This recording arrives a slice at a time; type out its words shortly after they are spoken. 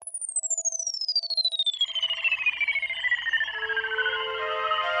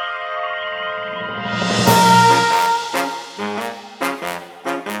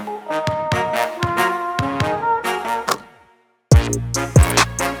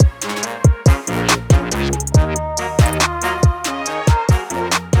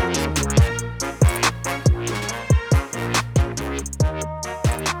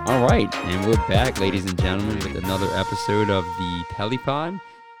right, and we're back, ladies and gentlemen, with another episode of the Pelipod.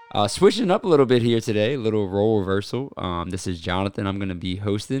 Switching up a little bit here today, a little role reversal. This is Jonathan. I'm going to be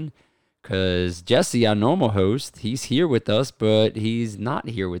hosting because Jesse, our normal host, he's here with us, but he's not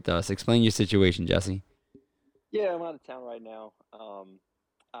here with us. Explain your situation, Jesse. Yeah, I'm out of town right now.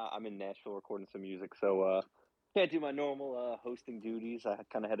 I'm in Nashville recording some music, so can't do my normal hosting duties. I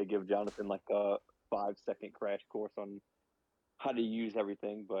kind of had to give Jonathan like a 5-second crash course on how to use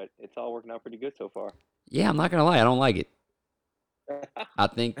everything, but it's all working out pretty good so far. Yeah, I'm not going to lie, I don't like it. I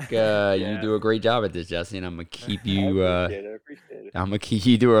think you Yeah. do a great job at this, Jesse, and I'm gonna keep you. I appreciate it. I'm gonna keep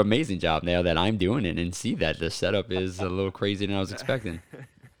you do an amazing job now that I'm doing it, and see that the setup is a little crazier than I was expecting.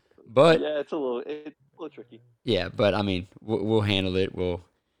 But Yeah, it's a little tricky. yeah, but I mean, we'll handle it.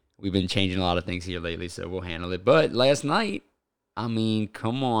 We've been changing a lot of things here lately, so we'll handle it. But last night, I mean,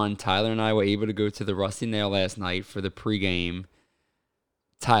 come on, Tyler and I were able to go to the Rusty Nail last night for the pregame.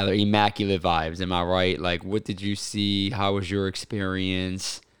 Tyler, immaculate vibes. Am I right? Like, what did you see? How was your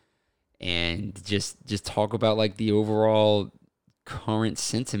experience? And just talk about like the overall current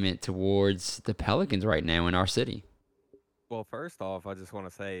sentiment towards the Pelicans right now in our city. Well, first off, I just want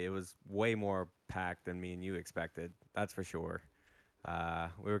to say it was way more packed than me and you expected. That's for sure.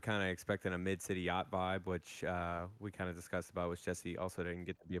 We were kind of expecting a mid-city yacht vibe, which we kind of discussed about, which Jesse also didn't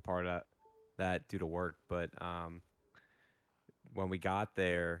get to be a part of that due to work. But when we got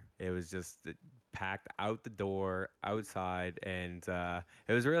there, it was just packed out the door, outside, and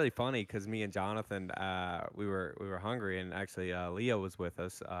it was really funny because me and Jonathan, we were hungry, and actually Leo was with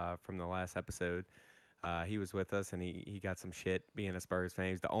us from the last episode. He was with us, and he got some shit being a Spurs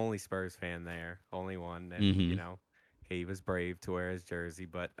fan. He's the only Spurs fan there, only one, and Mm-hmm. he was brave to wear his jersey.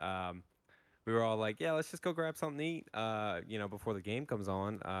 But we were all like, yeah, let's just go grab something to eat, before the game comes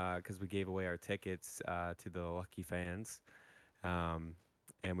on, because we gave away our tickets to the lucky fans. Um,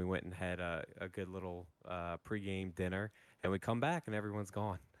 and we went and had a good little pregame dinner, and we come back and everyone's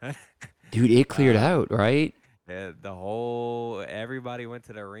gone. Dude, it cleared um, out, right? the whole everybody went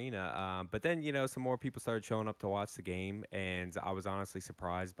to the arena, but then some more people started showing up to watch the game, and I was honestly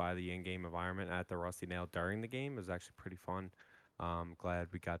surprised by the in-game environment at the Rusty Nail during the game. It was actually pretty fun. Glad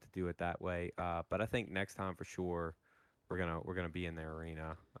we got to do it that way. But I think next time for sure we're gonna be in their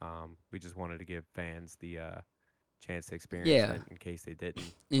arena. We just wanted to give fans the chance to experience Yeah. it in case they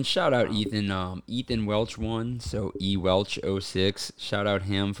didn't. And shout out Um, Ethan. Ethan Welch won, so eWelch06. Shout out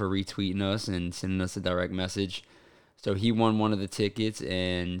him for retweeting us and sending us a direct message. So he won one of the tickets,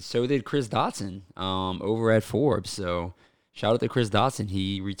 and so did Chris Dotson over at Forbes. So shout out to Chris Dotson.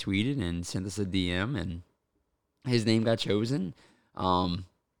 He retweeted and sent us a DM, and his name got chosen. Um,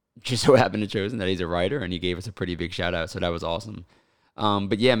 just so happened to chosen that he's a writer, and he gave us a pretty big shout out. So that was awesome.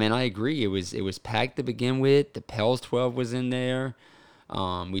 But yeah, man, I agree. It was packed to begin with. The Pels 12 was in there.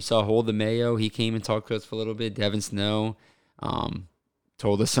 We saw Hold the Mayo. He came and talked to us for a little bit. Devin Snow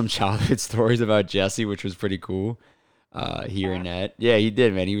told us some childhood stories about Jesse, which was pretty cool. Hearing that, yeah, he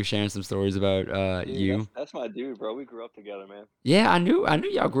did, man. He was sharing some stories about Dude, you. that's my dude, bro. We grew up together, man. Yeah, I knew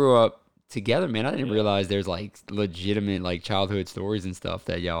y'all grew up together, man. I didn't Yeah. realize there's like legitimate like childhood stories and stuff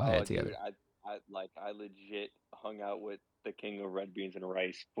that y'all Oh, had dude, together. I legit hung out with the king of red beans and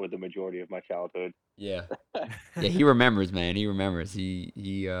rice for the majority of my childhood. Yeah. Yeah, he remembers, man. He remembers. He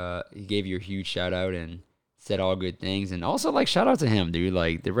gave you a huge shout out and said all good things, and also like shout out to him, dude.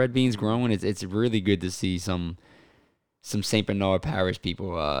 Like the red beans growing, it's really good to see some Saint Bernard Parish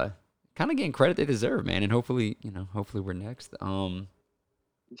people kind of getting credit they deserve, man. And hopefully we're next.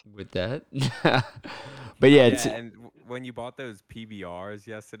 With that, but yeah, yeah, and when you bought those PBRs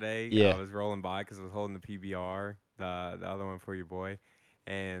yesterday, yeah, I was rolling by because I was holding the PBR, the other one for your boy,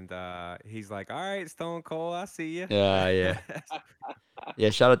 and he's like, "All right, Stone Cold, I see you." yeah. Yeah,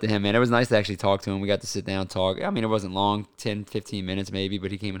 shout out to him, man. It was nice to actually talk to him. We got to sit down and talk. I mean, it wasn't long, 10, 15 minutes maybe,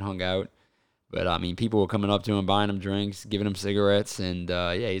 but he came and hung out. But, I mean, people were coming up to him, buying him drinks, giving him cigarettes. And,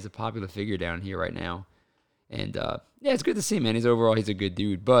 yeah, he's a popular figure down here right now. And, yeah, it's good to see, man. He's a good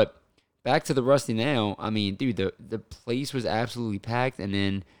dude. But back to the Rusty now. I mean, dude, the place was absolutely packed. And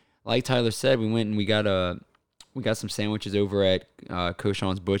then, like Tyler said, we went and we got some sandwiches over at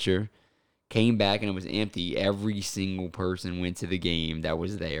Cochon's Butcher. Came back and it was empty. Every single person went to the game that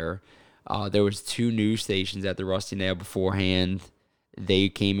was there. There was two news stations at the Rusty Nail beforehand. They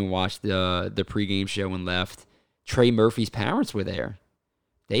came and watched the pregame show and left. Trey Murphy's parents were there.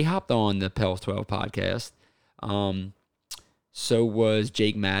 They hopped on the Pels 12 podcast. So was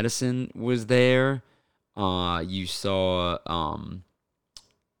Jake Madison was there. You saw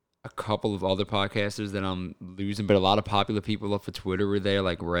a couple of other podcasters that I'm losing, but a lot of popular people off of Twitter were there,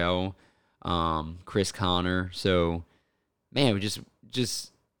 like Rel, Chris Connor. So, man, we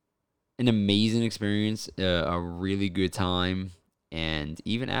just an amazing experience, a really good time. And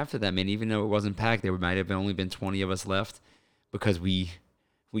even after that, man, even though it wasn't packed, there might have only been 20 of us left because we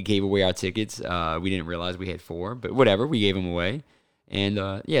gave away our tickets. We didn't realize we had four, but whatever, we gave them away.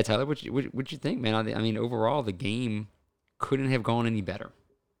 And yeah, Tyler, what you think, man? I mean, overall, the game couldn't have gone any better.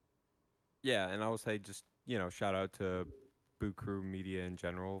 Yeah, and I would say just shout out to Boot Crew Media in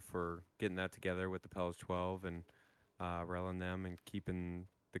general for getting that together with the Pels 12 and railing them and keeping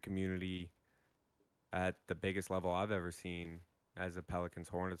the community at the biggest level I've ever seen as a Pelicans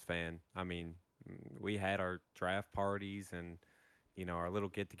Hornets fan. I mean, we had our draft parties and our little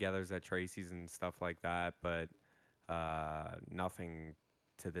get-togethers at Tracy's and stuff like that, but nothing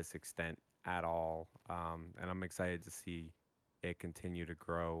to this extent at all. And I'm excited to see it continue to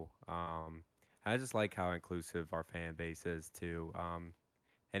grow. I just like how inclusive our fan base is too.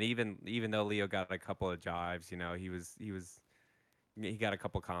 And even though Leo got a couple of jives, he got a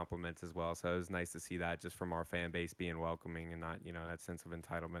couple compliments as well. So it was nice to see that just from our fan base being welcoming and not that sense of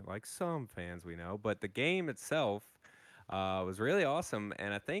entitlement like some fans we know. But the game itself was really awesome,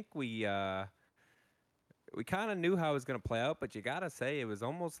 and I think we kind of knew how it was going to play out, but you got to say it was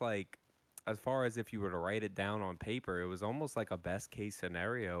almost like, as far as if you were to write it down on paper, it was almost like a best case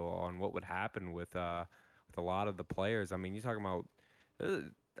scenario on what would happen with a lot of the players. I mean, you're talking about that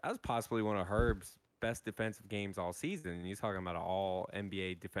was possibly one of Herb's best defensive games all season, and he's talking about an all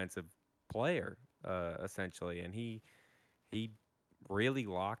NBA defensive player essentially, and he really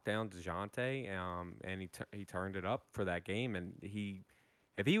locked down Dejounte, and he turned it up for that game, and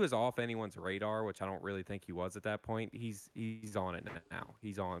if he was off anyone's radar, which I don't really think he was at that point, he's on it now.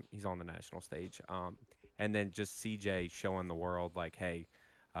 He's on the national stage. And then just CJ showing the world like, hey,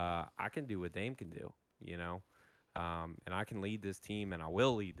 I can do what Dame can do, you know, and I can lead this team, and I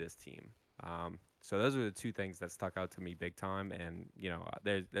will lead this team. So those are the two things that stuck out to me big time. And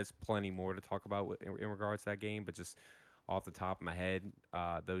there's plenty more to talk about in regards to that game, but just off the top of my head,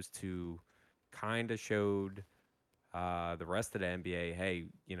 those two kind of showed the rest of the NBA, hey,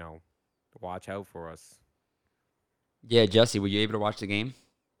 watch out for us. Yeah, Jesse, were you able to watch the game?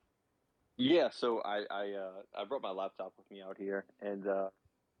 Yeah, so I brought my laptop with me out here, and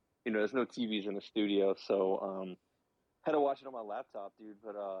there's no TVs in the studio, so had to watch it on my laptop, dude.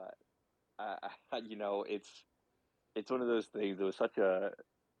 But it's one of those things. It was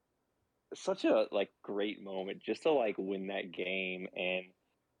such a like great moment just to like win that game and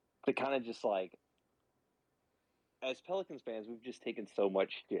to kind of just like as Pelicans fans, we've just taken so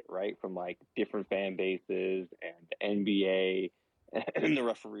much shit, right, from like different fan bases and the NBA and the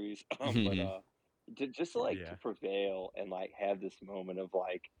referees. But just to, like to Yeah. prevail and like have this moment of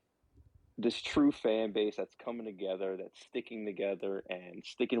like this true fan base that's coming together, that's sticking together and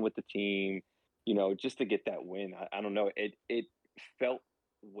sticking with the team, just to get that win. I don't know. It felt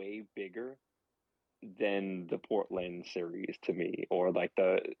way bigger than the Portland series to me, or like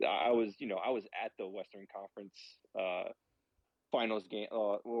I was at the Western Conference finals game,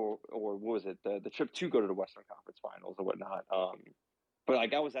 or what was it, the trip to go to the Western Conference finals or whatnot. But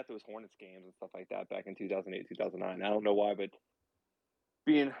like I was at those Hornets games and stuff like that back in 2008, 2009. I don't know why, but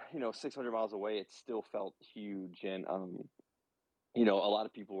being 600 miles away, it still felt huge. And a lot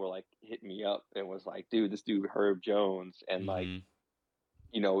of people were like hitting me up and was like, dude, this dude Herb Jones, and like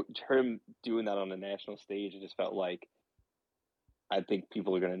Mm-hmm. him doing that on the national stage, it just felt like I think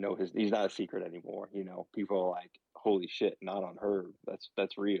people are gonna know he's not a secret anymore. People are like, holy shit, not on Herb.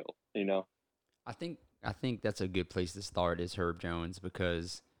 That's real. I think that's a good place to start is Herb Jones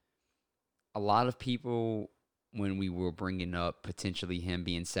because a lot of people when we were bringing up potentially him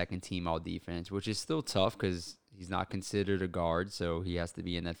being second team all defense, which is still tough because he's not considered a guard, so he has to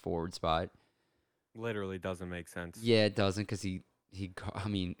be in that forward spot. Literally doesn't make sense. Yeah, it doesn't because I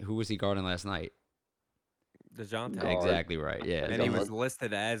mean, who was he guarding last night? DeJounte. Guard. Exactly right. Yeah, And he he's, was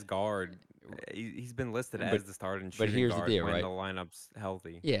listed as guard. He's been listed but as the starting but shooting here's the guard deal, when right? the lineup's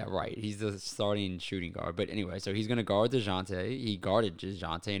healthy. Yeah, right. He's the starting shooting guard. But anyway, so he's gonna guard Dejounte. He guarded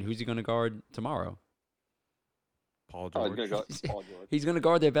Dejounte, and who's he gonna guard tomorrow? Paul Oh, he's gonna George. go Paul George. He's gonna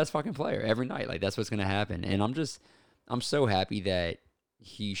guard their best fucking player every night. Like that's what's gonna happen. And I'm so happy that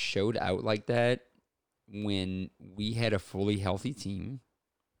he showed out like that when we had a fully healthy team.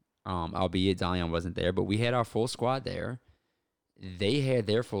 Albeit Dion wasn't there, but we had our full squad there. They had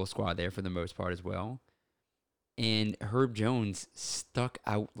their full squad there for the most part as well. And Herb Jones stuck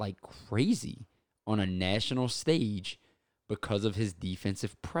out like crazy on a national stage because of his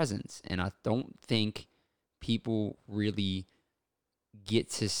defensive presence. And I don't think people really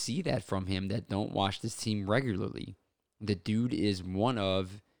get to see that from him that don't watch this team regularly. The dude is one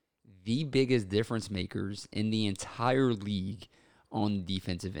of the biggest difference makers in the entire league on the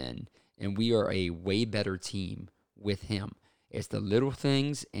defensive end. and we are a way better team with him. It's the little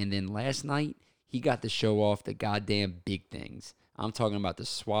things, and then last night he got to show off the goddamn big things. I'm talking about the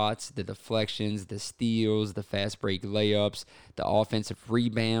swats, the deflections, the steals, the fast break layups, the offensive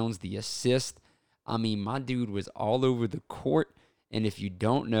rebounds, the assist. I mean, my dude was all over the court. And if you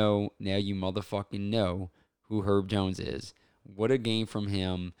don't know, now you motherfucking know who Herb Jones is. What a game from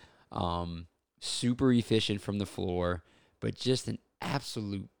him. Super efficient from the floor, but just an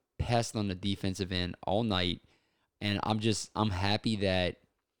absolute pest on the defensive end all night. And I'm happy that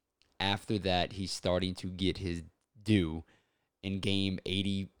after that he's starting to get his due in game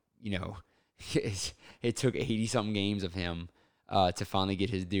 80. You know, it took 80 something games of him to finally get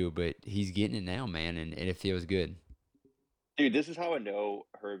his due, but he's getting it now, man, and it feels good. Dude, this is how I know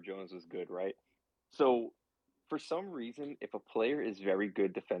Herb Jones was good, right? So, for some reason, if a player is very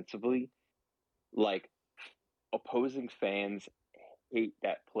good defensively, like opposing fans hate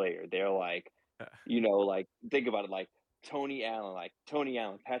that player. They're like, like think about it, like Tony Allen,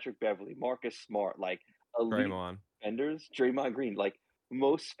 Patrick Beverly, Marcus Smart, like elite Draymond. defenders, Draymond Green. Like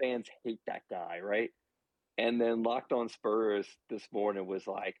most fans hate that guy, right? And then Locked On Spurs this morning was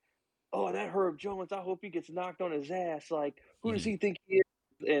like, "Oh, that Herb Jones, I hope he gets knocked on his ass. Like, who does Mhm. he think he is?"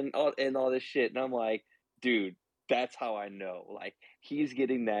 And all this shit. And I'm like, dude, that's how I know. Like, he's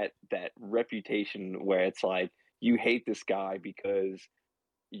getting that reputation where it's like you hate this guy because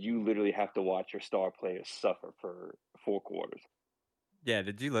you literally have to watch your star players suffer for 4 quarters. Yeah,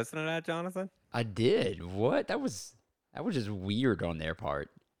 did you listen to that, Jonathan? I did. What? That was just weird on their part.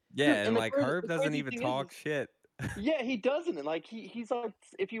 Dude, Yeah, and and like Herb the doesn't crazy even thing talk is shit. yeah, he doesn't. And like he's like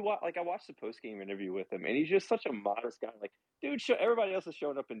if you watch like I watched the post game interview with him and he's just such a modest guy. Like, dude, everybody else is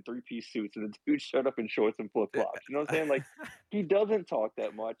showing up in 3-piece suits and the dude showed up in shorts and flip flops. You know what I'm saying? Like he doesn't talk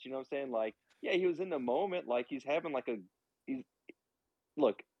that much, you know what I'm saying? Like, yeah, he was in the moment, like he's having like a he's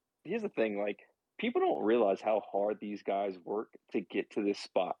look, here's the thing, like people don't realize how hard these guys work to get to this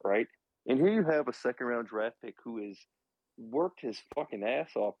spot, right? And here you have a second round draft pick who has worked his fucking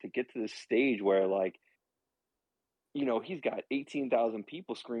ass off to get to this stage where like he's got 18,000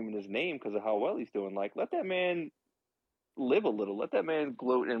 people screaming his name because of how well he's doing. Like, let that man live a little. Let that man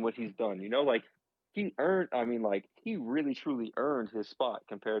gloat in what he's done. Like he really truly earned his spot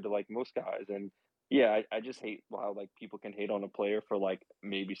compared to like most guys. And yeah, I just hate how like people can hate on a player for like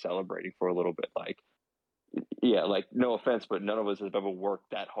maybe celebrating for a little bit. Like, yeah, like no offense, but none of us have ever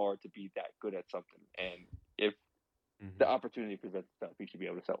worked that hard to be that good at something. And if the Mhm. opportunity presents itself, he should be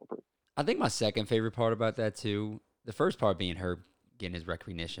able to celebrate. I think my second favorite part about that too, the first part being Herb getting his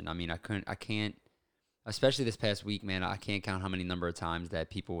recognition. I mean, I can't, especially this past week, man. I can't count how many number of times that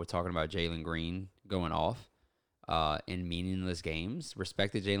people were talking about Jalen Green going off in meaningless games.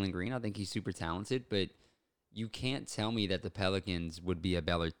 Respected Jalen Green. I think he's super talented, but you can't tell me that the Pelicans would be a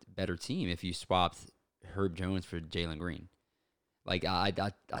better team if you swapped Herb Jones for Jalen Green. Like I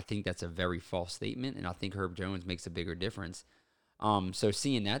think that's a very false statement, and I think Herb Jones makes a bigger difference. So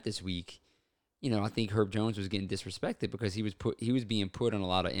seeing that this week, I think Herb Jones was getting disrespected because he was being put on a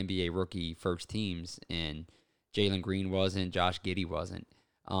lot of NBA rookie first teams, and Jalen Green wasn't, Josh Giddey wasn't.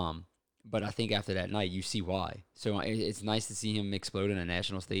 But I think after that night, you see why. So it's nice to see him explode on a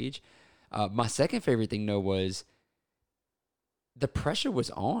national stage. My second favorite thing though was the pressure was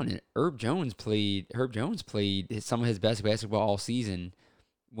on, and Herb Jones played some of his best basketball all season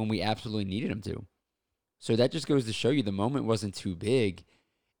when we absolutely needed him to. So that just goes to show you the moment wasn't too big.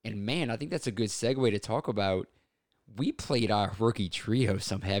 And man, I think that's a good segue to talk about. We played our rookie trio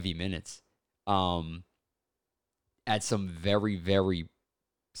some heavy minutes, um, at some very, very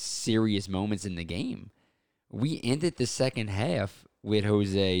serious moments in the game. We ended the second half with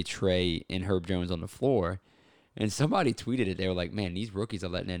Jose, Trey, and Herb Jones on the floor. And somebody tweeted it. They were like, man, these rookies are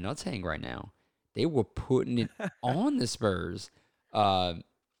letting their nuts hang right now. They were putting it on the Spurs. Uh,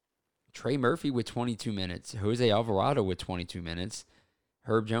 Trey Murphy with 22 minutes, Jose Alvarado with 22 minutes,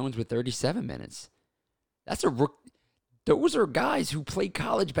 Herb Jones with 37 minutes. That's a rook. Those are guys who played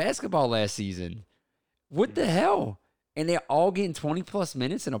college basketball last season. What the hell? And they're all getting 20 plus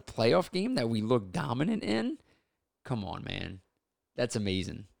minutes in a playoff game that we look dominant in? Come on, man. That's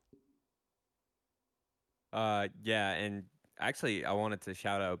amazing. Yeah, and actually, I wanted to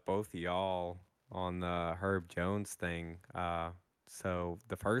shout out both of y'all on the Herb Jones thing. So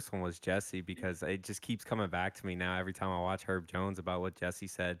the first one was Jesse because it just keeps coming back to me now every time I watch Herb Jones about what Jesse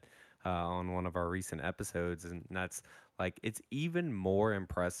said on one of our recent episodes, and that's like it's even more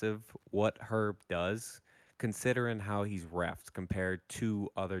impressive what Herb does. Considering how he's refed compared to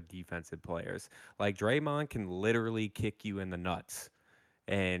other defensive players, like Draymond can literally kick you in the nuts,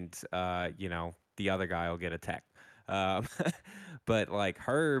 and the other guy will get a tech. Um, but like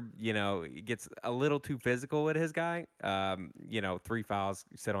Herb, he gets a little too physical with his guy. 3 fouls,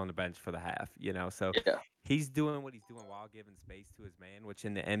 sit on the bench for the half. So Yeah. he's doing what he's doing while giving space to his man, which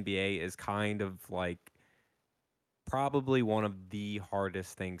in the NBA is kind of like probably one of the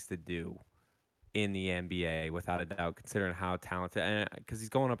hardest things to do in the NBA, without a doubt, considering how talented, and because he's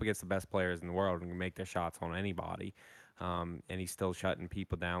going up against the best players in the world and can make their shots on anybody, and he's still shutting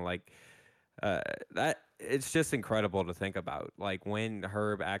people down. Like uh, that, it's just incredible to think about. Like when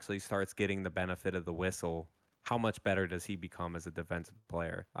Herb actually starts getting the benefit of the whistle, how much better does he become as a defensive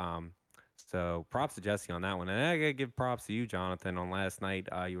player? So props to Jesse on that one, and I gotta give props to you, Jonathan, on last night.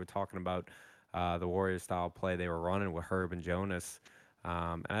 You were talking about the Warriors style play they were running with Herb and Jonas.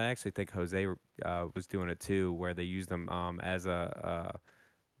 And I actually think Jose was doing it too, where they used them as a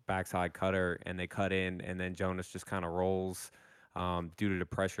backside cutter and they cut in, and then Jonas just kind of rolls due to the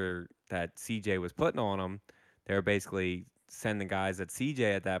pressure that CJ was putting on him. They were basically sending guys at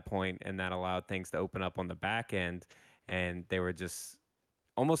CJ at that point, and that allowed things to open up on the back end. And they were just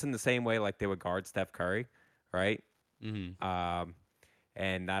almost in the same way like they would guard Steph Curry, right? Hmm. Um,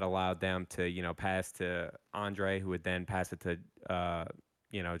 and that allowed them to pass to Andre, who would then pass it to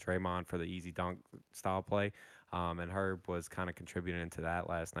Draymond for the easy dunk style play. And Herb was kind of contributing to that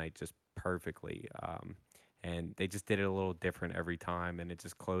last night just perfectly. And they just did it a little different every time, and it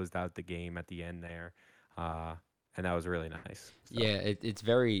just closed out the game at the end there. Uh, and that was really nice. So Yeah, it's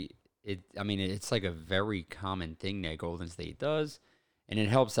very I mean, it's like a very common thing that Golden State does, and it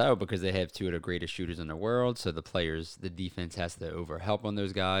helps out because they have two of the greatest shooters in the world. So the defense has to overhelp on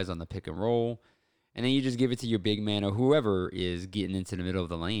those guys on the pick and roll, and then you just give it to your big man or whoever is getting into the middle of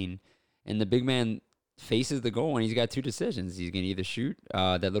the lane, and the big man faces the goal, and he's got two decisions. He's gonna either shoot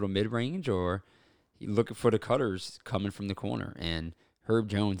that little mid range, or he looking for the cutters coming from the corner, and Herb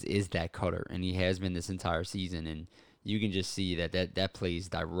Jones is that cutter, and he has been this entire season. And you can just see that plays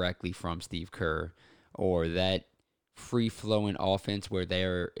directly from Steve Kerr, or that free flowing offense where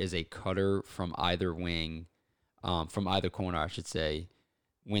there is a cutter from either wing, from either corner, I should say,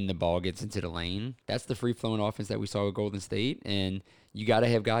 when the ball gets into the lane. That's the free flowing offense that we saw with Golden State. And you got to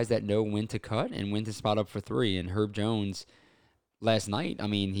have guys that know when to cut and when to spot up for three. And Herb Jones last night, I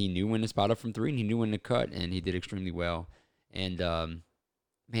mean, he knew when to spot up from three and he knew when to cut, and he did extremely well. And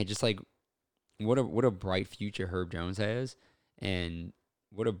man, just like what a bright future Herb Jones has, and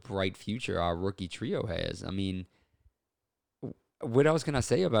what a bright future our rookie trio has. I mean, what else can I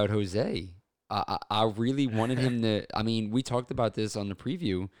say about Jose? I really wanted him to. I mean, we talked about this on the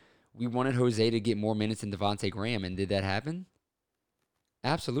preview. We wanted Jose to get more minutes than Devontae Graham, and did that happen?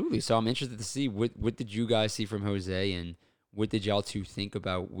 Absolutely. So I'm interested to see what did you guys see from Jose, and what did y'all two think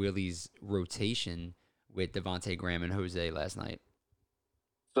about Willie's rotation with Devontae Graham and Jose last night?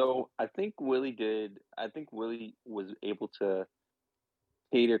 So I think Willie was able to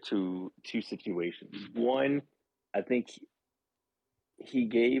cater to two situations. One, I think he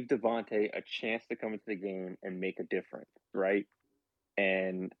gave Devontae a chance to come into the game and make a difference, right?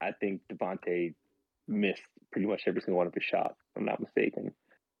 And I think Devontae missed pretty much every single one of his shots, if I'm not mistaken.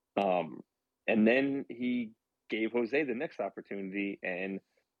 Um, and then he gave Jose the next opportunity. And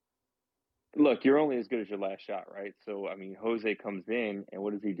look, you're only as good as your last shot, right? So, I mean, Jose comes in, and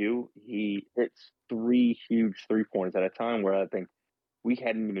what does he do? He hits three huge 3 pointers at a time where I think we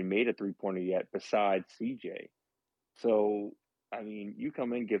hadn't even made a 3 pointer yet besides CJ. So, I mean, you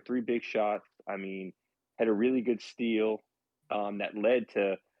come in, give three big shots. I mean, had a really good steal that led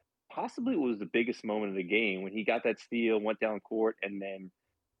to possibly what was the biggest moment of the game when he got that steal, went down court, and then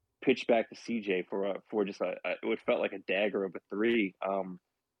pitched back to CJ for just a what felt like a dagger of a three.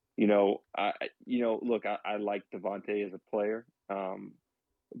 Look, I like Devontae as a player,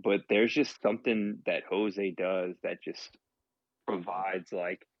 but there's just something that Jose does that just provides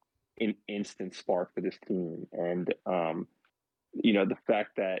like an instant spark for this team. And the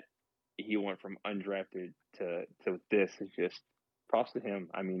fact that he went from undrafted to this is just props to him.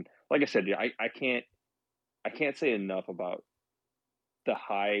 I mean, like I said, I can't say enough about the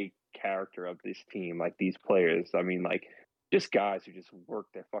high character of this team, like these players. I mean, like just guys who just work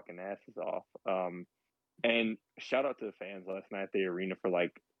their fucking asses off. And shout out to the fans last night at the arena for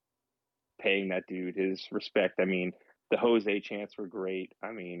like paying that dude his respect. I mean, the Jose chants were great.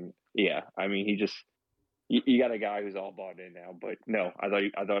 I mean, yeah, I mean, you got a guy who's all bought in now. But no, I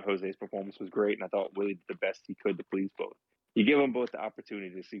thought Jose's performance was great, and I thought Willie did the best he could to please both. You give them both the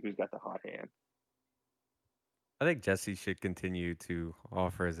opportunity to see who's got the hot hand. I think Jesse should continue to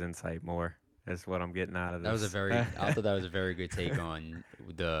offer his insight more. Is what I'm getting out of That was a this. very, I thought that was a very good take on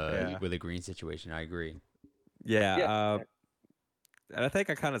the Yeah. Willie Green situation. I agree. Yeah. Yeah, And I think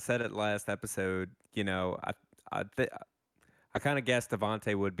I kind of said it last episode. I th- I kind of guessed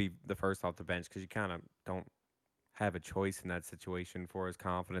Devontae would be the first off the bench because you kind of don't have a choice in that situation for his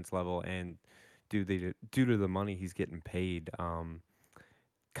confidence level and due to the money he's getting paid.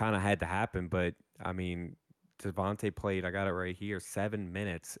 Kind of had to happen, but I mean, Devontae played. I got it right here, 7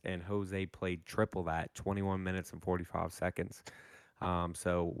 minutes, and Jose played triple that, 21 minutes and 45 seconds.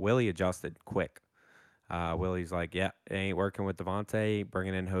 So Willie adjusted quick. Willie's like, yeah, it ain't working with Devontae,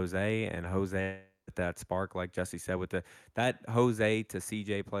 bringing in Jose, and Jose with that spark, like Jesse said, with the that Jose to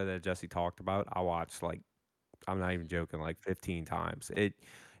CJ play that Jesse talked about. I watched like I'm not even joking, like 15 times.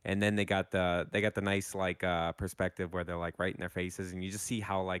 And then they got the nice like perspective where they're like right in their faces, and you just see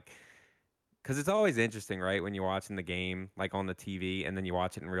how like because it's always interesting, right, when you're watching the game like on the TV, and then you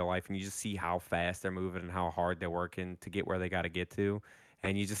watch it in real life, and you just see how fast they're moving and how hard they're working to get where they got to get to.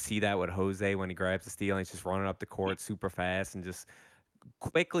 And you just see that with Jose when he grabs the steal and he's just running up the court super fast and just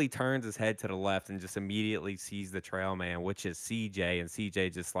quickly turns his head to the left and just immediately sees the trail man, which is CJ, and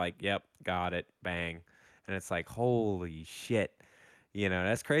CJ just like, "Yep, got it, bang," and it's like, "Holy shit,"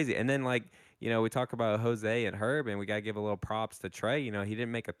 that's crazy. And then like, we talk about Jose and Herb, and we gotta give a little props to Trey. He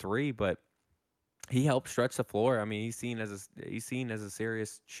didn't make a three, but he helped stretch the floor. I mean, he's seen as a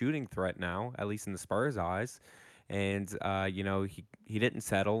serious shooting threat now, at least in the Spurs' eyes. And he didn't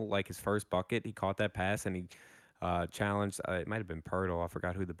settle like his first bucket. He caught that pass and he challenged. It might have been Pirtle. I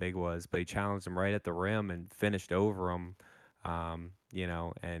forgot who the big was, but he challenged him right at the rim and finished over him. And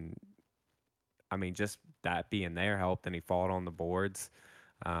I mean, just that being there helped. And he fought on the boards.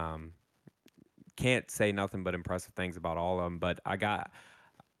 Um, can't say nothing but impressive things about all of them. But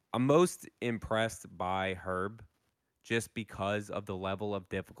I'm most impressed by Herb just because of the level of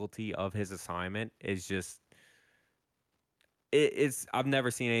difficulty of his assignment is just it's I've never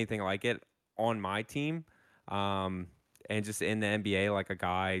seen anything like it on my team. Um and just in the NBA like a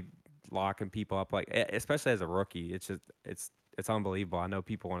guy locking people up like especially as a rookie, it's unbelievable. I know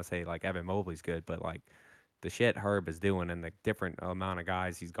people want to say like Evan Mobley's good, but like the shit Herb is doing and the different amount of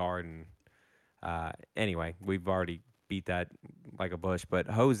guys he's guarding. Anyway, we've already beat that like a bush, but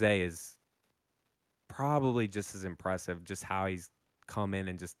Jose is probably just as impressive just how he's come in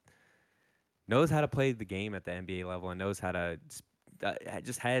and just knows how to play the game at the NBA level and knows how to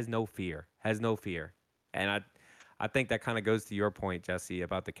just has no fear. And I think that kind of goes to your point, Jesse,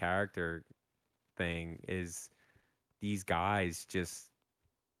 about the character thing is these guys just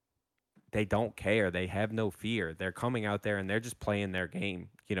they don't care. They have no fear. They're coming out there and they're just playing their game.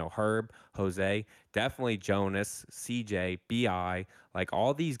 Herb, Jose, definitely Jonas, CJ, BI, like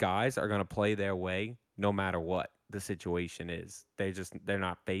all these guys are going to play their way no matter what the situation is. They're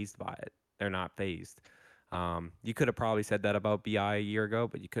not phased by it. They're not phased. You could have probably said that about BI a year ago,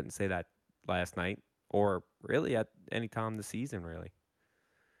 but you couldn't say that last night or really at any time this season, really.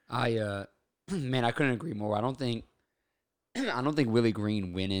 I man, I couldn't agree more. I don't think Willie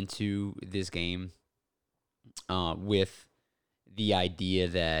Green went into this game with the idea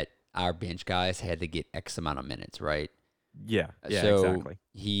that our bench guys had to get X amount of minutes, right? Yeah, yeah, So exactly.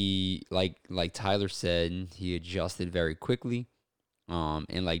 he like Tyler said, he adjusted very quickly.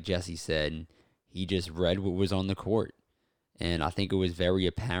 And like Jesse said, he just read what was on the court. And I think it was very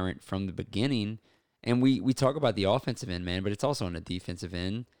apparent from the beginning. And we talk about the offensive end, man, but it's also on the defensive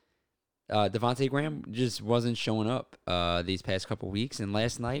end. Devontae Graham just wasn't showing up these past couple weeks. And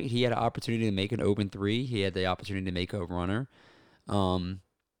last night, he had an opportunity to make an open three. He had the opportunity to make a runner. Um,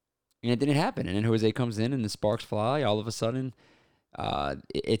 and it didn't happen. And then Jose comes in and the sparks fly. All of a sudden,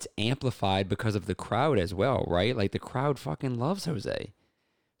 it's amplified because of the crowd as well, right? Like the crowd fucking loves Jose.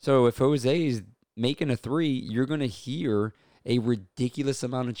 So if Jose is making a three, you're going to hear a ridiculous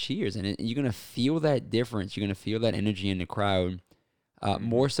amount of cheers. And you're going to feel that difference. You're going to feel that energy in the crowd Hmm.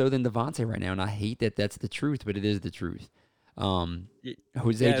 more so than Devontae right now. And I hate that that's the truth, but it is the truth. Um,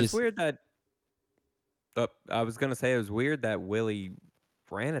 Jose Yeah, it's just, weird that I was gonna say it was weird that Willie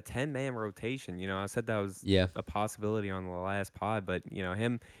ran a 10-man rotation. I said that was yeah, a possibility on the last pod, but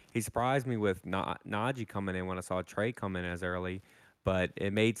he surprised me with Najee coming in when I saw Trey come in as early, but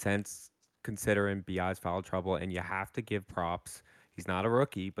it made sense considering Bi's foul trouble, and you have to give props. He's not a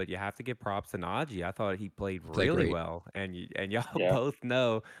rookie, but you have to give props to Najee. I thought he played play really great. well, and y'all Yeah. both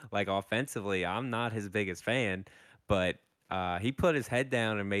know, like offensively, I'm not his biggest fan, but he put his head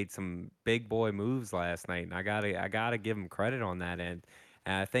down and made some big boy moves last night, and I gotta give him credit on that end.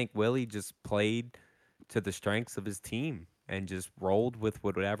 And I think Willie just played to the strengths of his team and just rolled with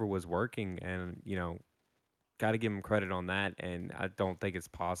whatever was working. And got to give him credit on that. And I don't think it's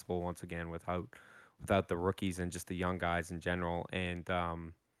possible once again without the rookies and just the young guys in general. And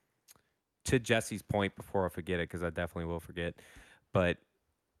to Jesse's point, before I forget it, because I definitely will forget, but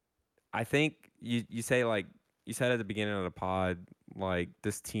I think you say like you said at the beginning of the pod, like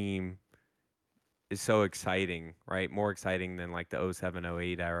this team is so exciting, right? More exciting than like the '07,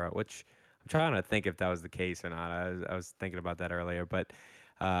 '08 era, which I'm trying to think if that was the case or not. I was thinking about that earlier, but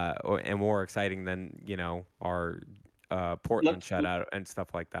and more exciting than our Let Portland shutout and stuff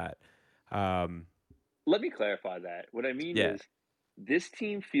like that. Um, let me clarify that. What I mean yeah, is, this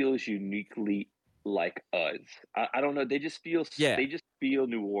team feels uniquely like us. I don't know. yeah, They just feel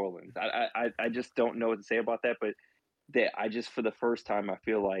New Orleans. I just don't know what to say about that. But I just, for the first time, I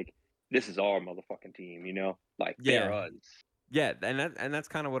feel like this is our motherfucking team. Like they're yeah. us. Yeah, and that's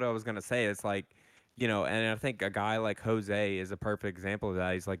kind of what I was gonna say. It's like, and I think a guy like Jose is a perfect example of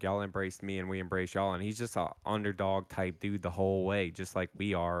that. He's like, y'all embraced me and we embraced y'all, and he's just a underdog type dude the whole way, just like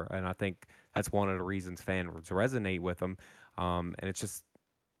we are. And I think that's one of the reasons fans resonate with him. And it's just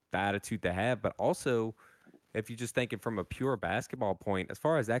the attitude to have. But also, if you just thinking from a pure basketball point, as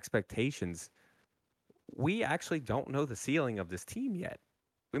far as expectations, we actually don't know the ceiling of this team yet.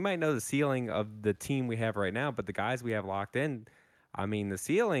 We might know the ceiling of the team we have right now, but the guys we have locked in, I mean, the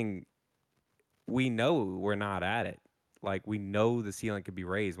ceiling, we know we're not at it. Like, we know the ceiling could be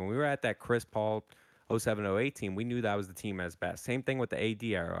raised. When we were at that Chris Paul '07 '08 team, we knew that was the team at its best. Same thing with the AD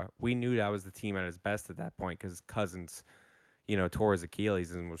era. We knew that was the team at its best at that point because Cousins, tore his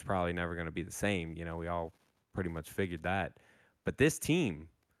Achilles and was probably never going to be the same. We all pretty much figured that. But this team,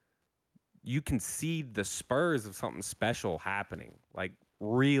 you can see the spurs of something special happening, like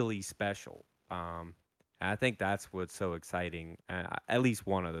really special. And I think that's what's so exciting. At least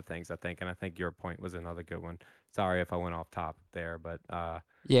one of the things I think, and I think your point was another good one. Sorry if I went off topic there, but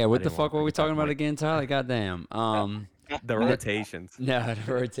Yeah, I what the didn't want fuck to were we forget that talking about point. again, Tyler? Goddamn. The n- rotations. no,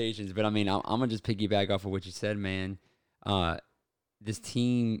 the rotations. But I mean, I'm gonna just piggyback off of what you said, man. Uh, this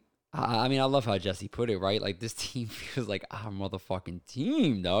team. I mean, I love how Jesse put it, right? Like this team feels like our motherfucking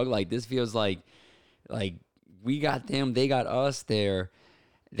team, dog. Like this feels like we got them, they got us. They're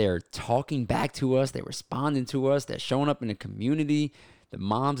talking back to us. They're responding to us. They're showing up in the community. The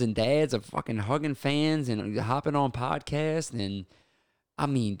moms and dads are fucking hugging fans and hopping on podcasts. And I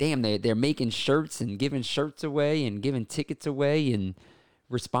mean, damn, they're making shirts and giving shirts away and giving tickets away and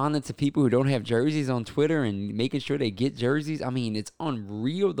responding to people who don't have jerseys on Twitter and making sure they get jerseys. I mean, it's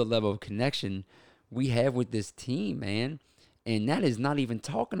unreal the level of connection we have with this team, man. And that is not even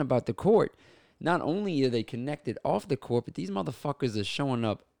talking about the court. Not only are they connected off the court, but these motherfuckers are showing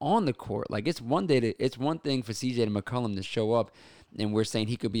up on the court. Like it's one thing for CJ and McCollum to show up and we're saying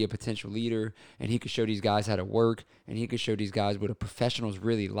he could be a potential leader and he could show these guys how to work and he could show these guys what a professional's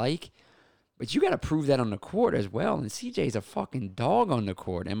really like. But you got to prove that on the court as well. And CJ's a fucking dog on the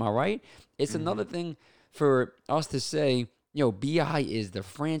court. Am I right? It's Hmm. another thing for us to say, BI is the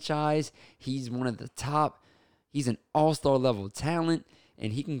franchise. He's one of the top. He's an all-star level talent,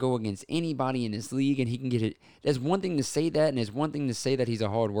 and he can go against anybody in this league, and he can get it. There's one thing to say that, and there's one thing to say that he's a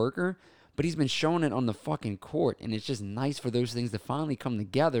hard worker, but he's been showing it on the fucking court, and it's just nice for those things to finally come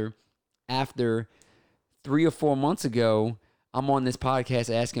together after 3 or 4 months ago, I'm on this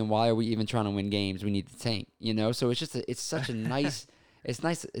podcast asking why are we even trying to win games? We need to tank, So it's just it's such a nice, it's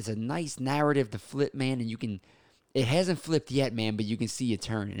nice, it's a nice narrative to flip, man. And it hasn't flipped yet, man, but you can see it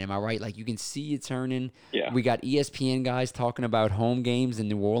turning. Am I right? Like you can see it turning. Yeah. We got ESPN guys talking about home games in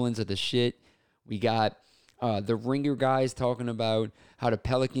New Orleans are the shit. We got the Ringer guys talking about how the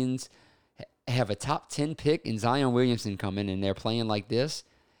Pelicans have a top 10 pick and Zion Williamson coming and they're playing like this.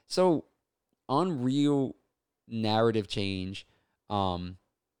 So unreal narrative change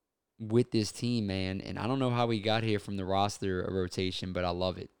with this team, man. And I don't know how we got here from the roster rotation, but I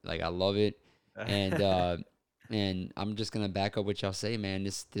love it. Like I love it. And and I'm just gonna back up what y'all say, man.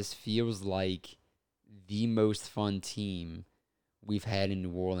 This feels like the most fun team we've had in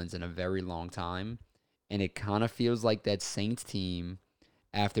New Orleans in a very long time. And it kind of feels like that Saints team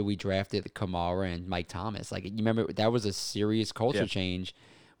after we drafted Kamara and Mike Thomas. Like you remember that was a serious culture Yeah. change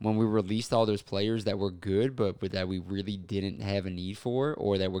when we released all those players that were good, but that we really didn't have a need for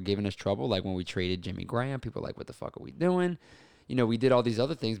or that were giving us trouble. Like when we traded Jimmy Graham, people were like, what the fuck are we doing? We did all these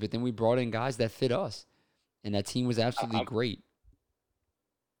other things, but then we brought in guys that fit us. And that team was I, absolutely I'm great.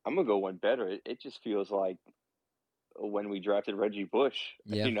 I'm gonna go one better. It just feels like when we drafted Reggie Bush.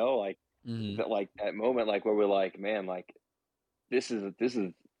 Yeah. Like Hmm. that moment, like where we're like, man, like this is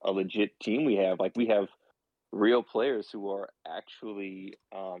a legit team we have. Like we have real players who are actually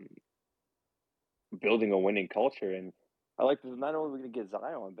building a winning culture. And I like this. Not only are we going to get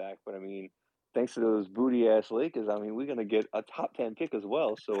Zion back, but I mean, thanks to those booty ass Lakers, I mean, we're going to get a top 10 pick as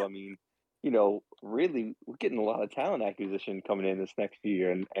well. So I mean, really, we're getting a lot of talent acquisition coming in this next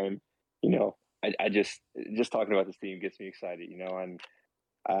year. And I just talking about this team gets me excited. And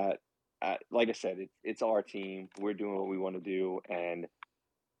uh, like I said, it's our team. We're doing what we want to do, and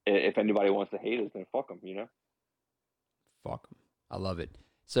if anybody wants to hate us, then fuck them. You know. Fuck 'em. I love it.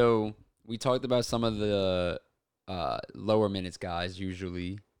 So we talked about some of the lower minutes guys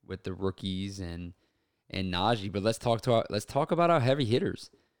usually with the rookies and Najee, but let's talk about our heavy hitters.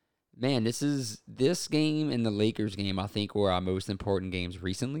 Man, this game and the Lakers game I think were our most important games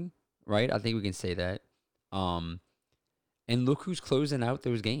recently, right? I think we can say that. Um, and look who's closing out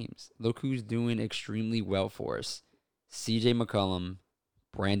those games. Look who's doing extremely well for us. CJ McCollum,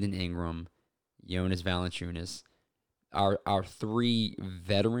 Brandon Ingram, Jonas Valanciunas. Our three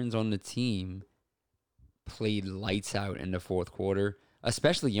veterans on the team played lights out in the fourth quarter,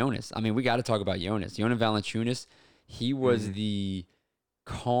 especially Jonas. I mean, we got to talk about Jonas. Jonas Valanciunas, he was Mhm. the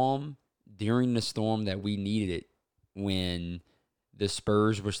calm during the storm that we needed it when the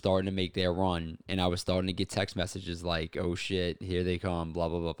Spurs were starting to make their run, and I was starting to get text messages like, "Oh shit, here they come," blah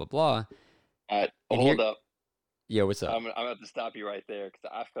blah blah blah blah. And here, Hold up. yeah, what's up? I'm about to stop you right there because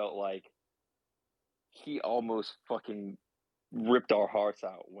I felt like he almost fucking ripped our hearts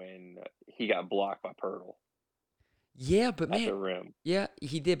out when he got blocked by Pirtle Yeah, but at man, the rim. yeah,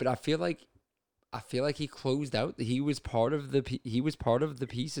 he did, but I feel like he closed out. He was part of he was part of the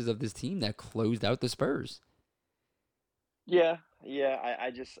pieces of this team that closed out the Spurs. Yeah, yeah.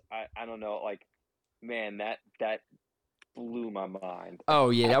 I don't know. Like, man, that blew my mind. Oh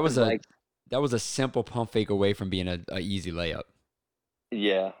yeah, I was like, that was a simple pump fake away from being a easy layup.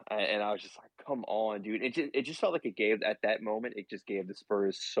 yeah, and I was just like, come on, dude. It just felt like it gave at that moment. It just gave the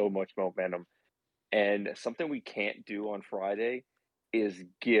Spurs so much momentum. And something we can't do on Friday is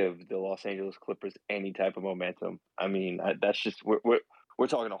give the Los Angeles Clippers any type of momentum. I mean, that's just we're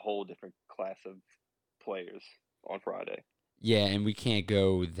talking a whole different class of players on Friday. Yeah, and we can't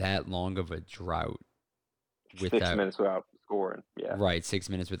go that long of a drought 6 without minutes without scoring. Yeah. right 6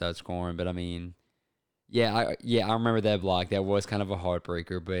 minutes without scoring. But I mean, I remember that block. That was kind of a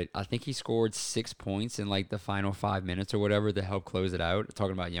heartbreaker. But I think he scored 6 points in like the final 5 minutes or whatever to help close it out.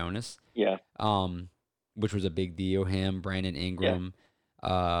 Talking about Jonas, Yeah. um, which was a big deal. Yeah.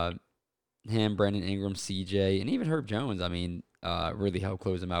 Uh, Brandon Ingram, CJ, and even Herb Jones. I mean, really helped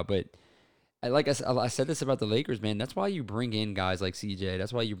close him out. But I said this about the Lakers, man. That's why you bring in guys like CJ.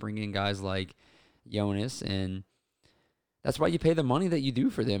 That's why you bring in guys like Jonas, and that's why you pay the money that you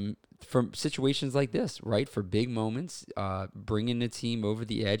do for them for situations like this, right? For big moments, bringing the team over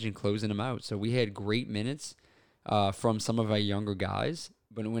the edge and closing them out. So we had great minutes from some of our younger guys,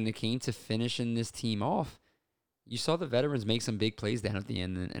 but when it came to finishing this team off, you saw the veterans make some big plays down at the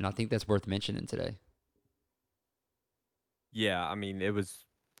end, and I think that's worth mentioning today. Yeah, I mean, it was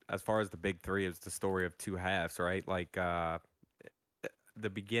as far as the big three, it was the story of two halves, right? Like the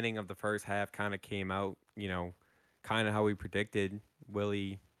beginning of the first half kind of came out, kind of how we predicted.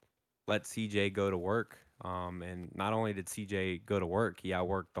 Willie let CJ go to work, and not only did CJ go to work, he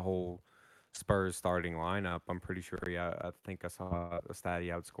outworked the whole Spurs starting lineup. I'm pretty sure I think I saw a stat he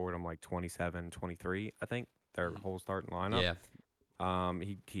outscored them like 27-23. I think their Mm. whole starting lineup. Yeah,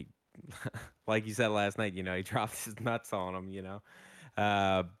 He like you said last night, he dropped his nuts on him.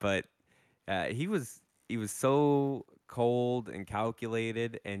 But he was so cold and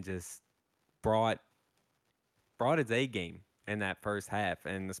calculated and just brought brought his A game in that first half,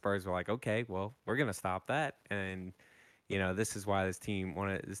 and the Spurs were like, okay, well, we're gonna stop that, and this is why this team,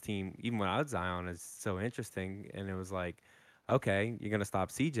 even without Zion, is so interesting. And it was like, okay, you're gonna stop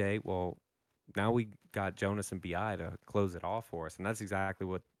CJ. Well, now we got Jonas and Bi to close it off for us, and that's exactly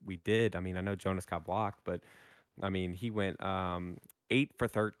what we did. I mean, I know Jonas got blocked, but I mean, he went 8 for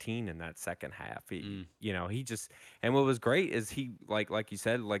 13 in that second half. mm. He just, and what was great is he, like you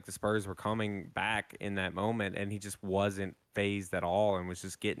said, like the Spurs were coming back in that moment, and he just wasn't phased at all, and was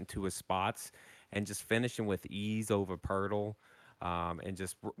just getting to his spots and just finishing with ease over Pirtle. And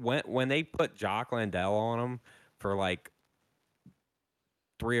just when they put Jock Landell on him for like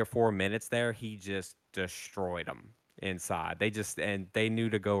 3 or 4 minutes there, he just destroyed them inside. They knew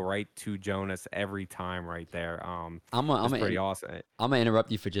to go right to Jonas every time right there. I'm It was gonna pretty awesome. I'm gonna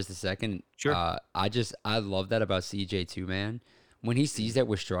interrupt you for just a second. Sure. I love that about CJ too, man. When he sees Mhm. that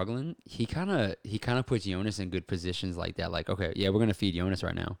we're struggling, he kind of puts Jonas in good positions like that. Like, okay, yeah, we're gonna feed Jonas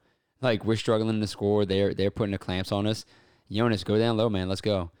right now. Like we're struggling to score, they're putting the clamps on us. Jonas, go down low, man. Let's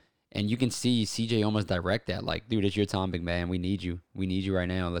go. And you can see CJ almost direct that, like, dude, it's your time, big man. We need you. We need you right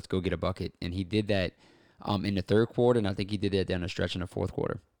now. Let's go get a bucket. And he did that in the third quarter, and I think he did that down the stretch in the fourth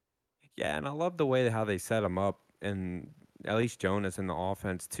quarter. Yeah, and I love the way how they set him up, and at least Jonas in the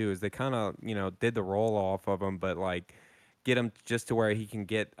offense too. Is they kind of did the roll off of him, but like get him just to where he can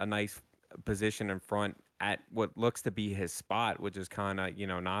get a nice position in front at what looks to be his spot, which is kind of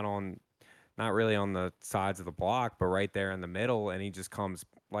not on not really on the sides of the block, but right there in the middle, and he just comes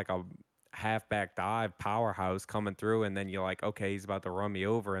like a halfback dive powerhouse coming through, and then you're like, okay, he's about to run me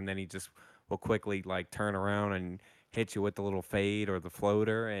over, and then he just will quickly like turn around and hit you with the little fade or the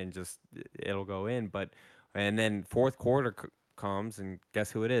floater, and just it'll go in. But and then fourth quarter comes, and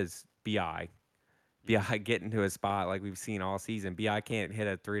guess who it is? Bi. Bi getting to his spot like we've seen all season. Bi can't hit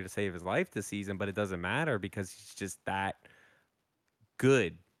a three to save his life this season, but it doesn't matter because he's just that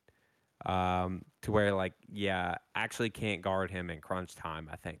good, to where like yeah, actually can't guard him in crunch time.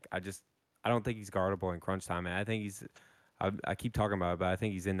 I don't think he's guardable in crunch time, and I think I keep talking about it, but I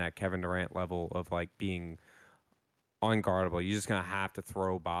think he's in that Kevin Durant level of like being unguardable. You're just gonna have to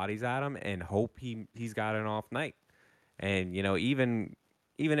throw bodies at him and hope he's got an off night. And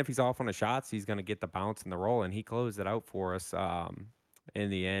even if he's off on the shots, he's gonna get the bounce and the roll, and he closed it out for us in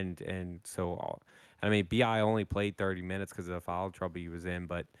the end. And so, I mean, Bi only played 30 minutes because of the foul trouble he was in,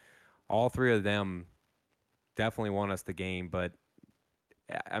 but all three of them definitely won us the game. But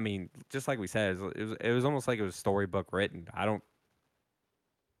I mean, just like we said, it was almost like it was storybook written. I don't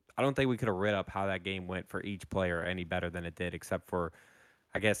think we could have read up how that game went for each player any better than it did, except for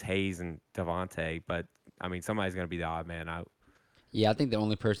I guess Hayes and Devontae. But I mean, somebody's gonna be the odd man out. Yeah, I think the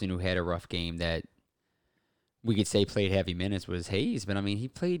only person who had a rough game that we could say played heavy minutes was Hayes, but I mean he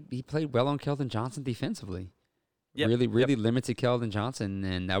played well on Keldon Johnson defensively. Yep. Really, Yep. really limited Keldon Johnson,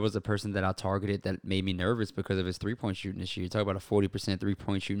 and that was the person that I targeted that made me nervous because of his 3 point shooting this year. You talk about a 40% 3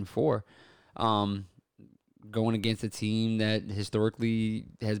 point shooting four, um, going against a team that historically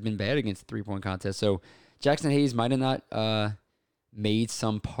has been bad against the 3 point contest. So Jackson Hayes might have not made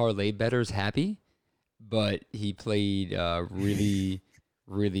some parlay bettors happy, but he played really,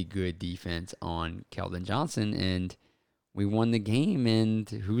 really good defense on Keldon Johnson, and we won the game. And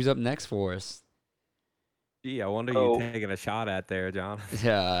who's up next for us? Gee, I wonder you So taking a shot at there, John.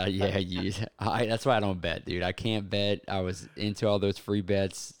 Yeah, that's why I don't bet, dude. I can't bet. I was into all those free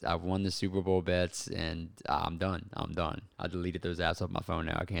bets. I won the Super Bowl bets, and I'm done. I'm done. I deleted those apps off my phone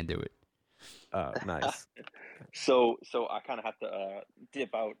now. I can't do it. Oh, nice. so I kind of have to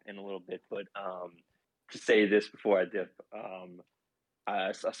dip out in a little bit, but to say this before I dip,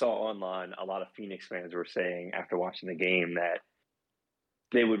 I saw online a lot of Phoenix fans were saying after watching the game that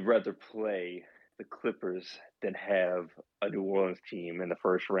they would rather play the Clippers than have a New Orleans team in the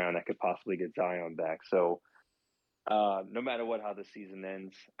first round that could possibly get Zion back. So no matter what, how the season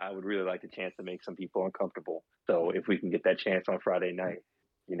ends, I would really like the chance to make some people uncomfortable. So if we can get that chance on Friday night,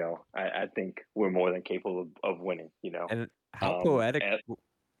 I think we're more than capable of winning. And how Um, poetic and,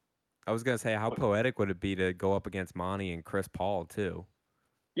 I was gonna say, how poetic would it be to go up against Monty and Chris Paul too?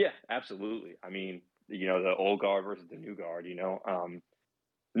 yeah, absolutely. I mean, the old guard versus the new guard.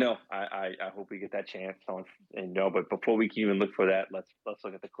 No, I hope we get that chance on, and but before we can even look for that, let's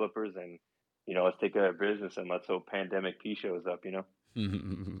look at the Clippers and let's take care of business and let's hope Pandemic P shows up. That'd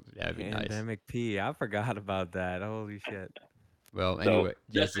be nice. Pandemic P. I forgot about that. Holy shit. Well, So anyway,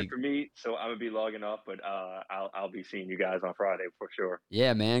 that's it Jesse. for me. So I'm gonna be logging off, but I'll be seeing you guys on Friday for sure.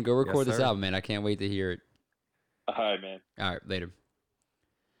 Yeah, man, go Yes, record this sir. album, man. I can't wait to hear it. All right, man. All right, later.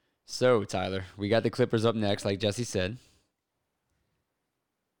 So, Tyler, we got the Clippers up next, like Jesse said.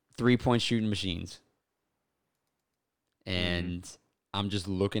 3 point shooting machines. Mm-hmm. And I'm just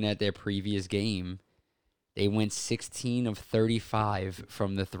looking at their previous game. They went 16 of 35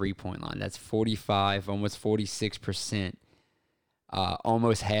 from the 3 point line. That's 45, almost 46%.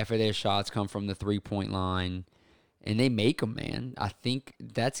 Almost half of their shots come from the 3 point line. And they make them, man. I think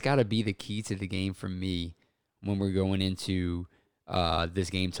that's got to be the key to the game for me when we're going into this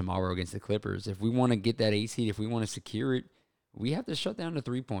game tomorrow against the Clippers. If we want to get that 8 seed, if we want to secure it, we have to shut down the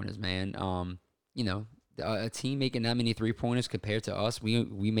 3 pointers, man. You know, a team making that many 3 pointers compared to us,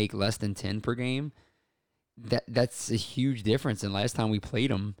 we make less than 10 per game. That's a huge difference. And last time we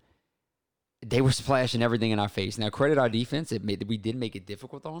played them, they were splashing everything in our face. Now, credit our defense. We did make it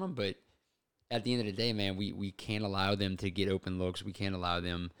difficult on them, but at the end of the day, man, we can't allow them to get open looks. We can't allow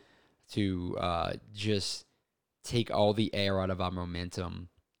them to just take all the air out of our momentum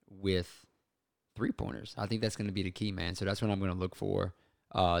with 3 pointers. I think that's going to be the key, man. So that's what I'm going to look for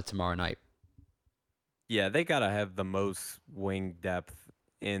tomorrow night. Yeah, they gotta have the most wing depth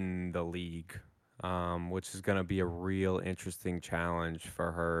in the league, which is gonna be a real interesting challenge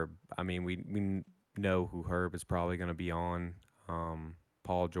for Herb. I mean, know who Herb is probably gonna be on,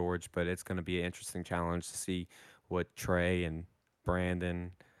 Paul George, but it's gonna be an interesting challenge to see what Trey and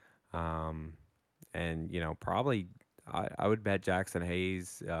Brandon, um, and probably I would bet Jackson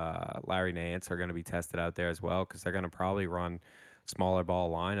Hayes, Larry Nance are going to be tested out there as well because they're going to probably run smaller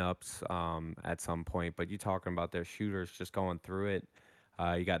ball lineups at some point. But you talking about their shooters just going through it.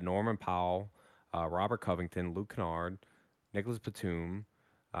 You got Norman Powell, Robert Covington, Luke Kennard, Nicholas Batum,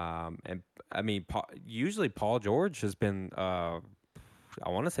 and I mean, usually Paul George has been. I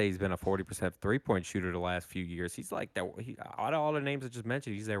want to say he's been a 40% 3-point shooter the last few years. He's like that. Out of all the names I just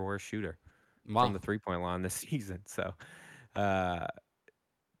mentioned, he's their worst shooter from Wow. the 3-point line this season. So uh,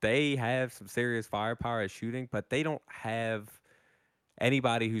 they have some serious firepower at shooting, but they don't have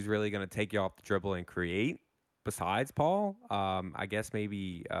anybody who's really going to take you off the dribble and create besides Paul. I guess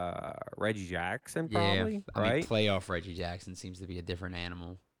maybe Reggie Jackson, Yeah, probably, I mean, right? playoff Reggie Jackson seems to be a different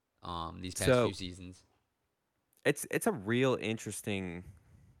animal. These past few So seasons. it's a real interesting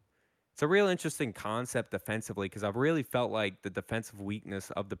it's a real interesting concept defensively because I've really felt like the defensive weakness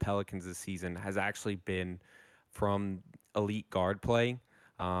of the Pelicans this season has actually been from elite guard play,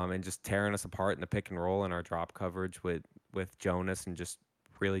 and just tearing us apart in the pick and roll and our drop coverage with Jonas and just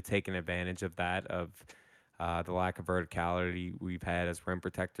really taking advantage of that the lack of verticality we've had as rim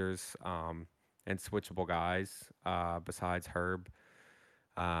protectors, and switchable guys besides Herb.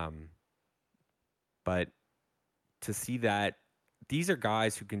 Um, but to see that these are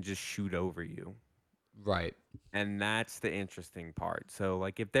guys who can just shoot over you. Right. And that's the interesting part. So,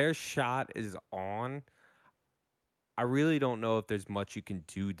 like, if their shot is on, I really don't know if there's much you can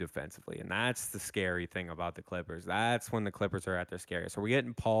do defensively. And that's the scary thing about the Clippers. That's when the Clippers are at their scariest. So, we're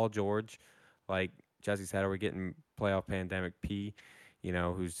getting Paul George, like Jesse said, are we getting playoff pandemic P,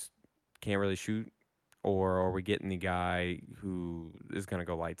 who's can't really shoot? Or are we getting the guy who is going to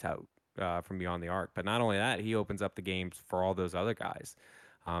go lights out from beyond the arc? But not only that, he opens up the games for all those other guys.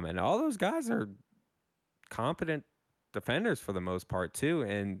 And all those guys are competent defenders for the most part too.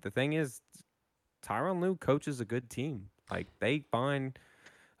 And the thing is, Tyronn Lue coaches a good team. Like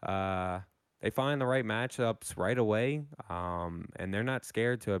uh, they find the right matchups right away, and they're not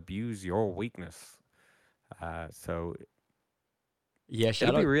scared to abuse your weakness. So Yeah,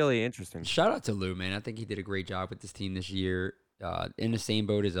 it'll be really interesting. shout out to Lou, man. I think he did a great job with this team this year. In the same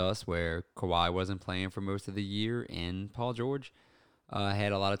boat as us, where Kawhi wasn't playing for most of the year, and Paul George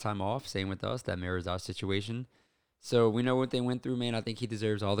had a lot of time off. Same with us. That mirrors our situation. So we know what they went through, man. I think he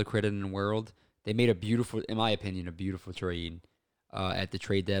deserves all the credit in the world. They made a beautiful, in my opinion, a beautiful trade at the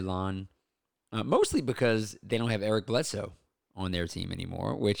trade deadline. Mostly because they don't have Eric Bledsoe on their team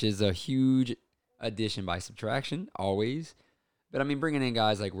anymore, which is a huge addition by subtraction, always. But I mean, bringing in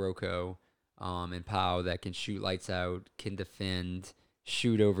guys like Rocco and Powell that can shoot lights out, can defend,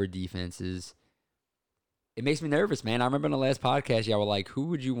 shoot over defenses, it makes me nervous, man. I remember in the last podcast, y'all were like, who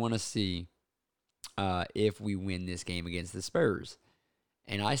would you want to see if we win this game against the Spurs?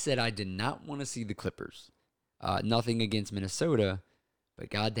 And I said I did not want to see the Clippers. Nothing against Minnesota, but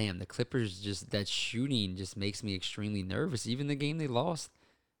goddamn, the Clippers just that shooting just makes me extremely nervous. Even the game they lost,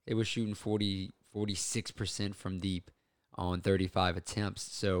 they were shooting 46% from deep on 35 attempts.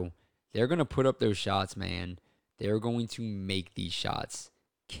 So they're going to put up those shots, man. They're going to make these shots.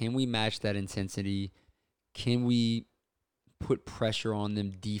 Can we match that intensity? Can we put pressure on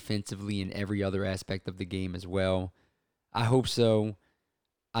them defensively in every other aspect of the game as well? I hope so.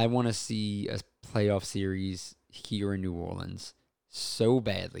 I want to see a playoff series here in New Orleans so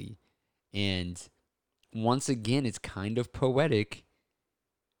badly. And once again, it's kind of poetic.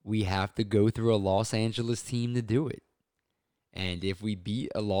 We have to go through a Los Angeles team to do it. And if we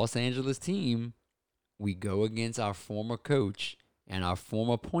beat a Los Angeles team, we go against our former coach and our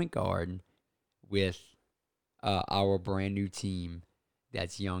former point guard with our brand new team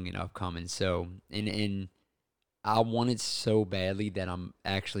that's young and upcoming. So, and I want it so badly that I'm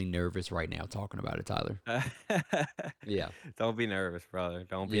actually nervous right now talking about it, Tyler. Yeah. Don't be nervous, brother.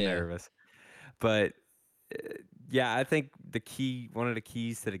 Don't be Yeah. nervous. But uh, yeah, I think one of the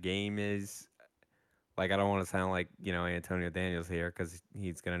keys to the game is like I don't want to sound like Antonio Daniels here because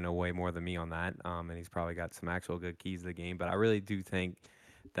he's gonna know way more than me on that, and he's probably got some actual good keys to the game. But I really do think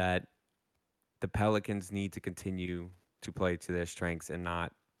that the Pelicans need to continue to play to their strengths and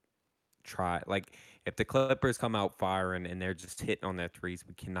not try like if the Clippers come out firing and they're just hitting on their threes,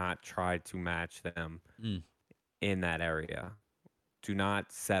 we cannot try to match them Mm. in that area. Do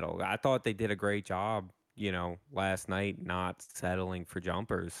not settle. I thought they did a great job, last night not settling for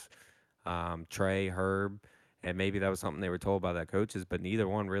jumpers. Trey, Herb, and maybe that was something they were told by their coaches, but neither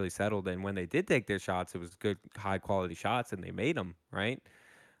one really settled. And when they did take their shots, it was good, high quality shots, and they made them, right?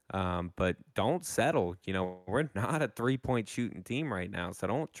 But don't settle. We're not a 3-point shooting team right now. So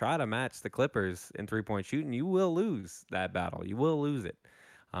don't try to match the Clippers in 3-point shooting. You will lose that battle. You will lose it.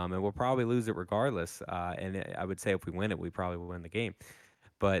 And we'll probably lose it regardless. I would say if we win it, we probably will win the game.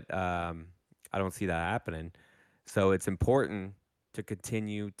 But I don't see that happening. So it's important to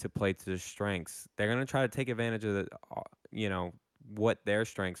continue to play to their strengths. They're going to try to take advantage of the, what their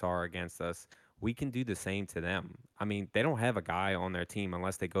strengths are against us, we can do the same to them. I mean, they don't have a guy on their team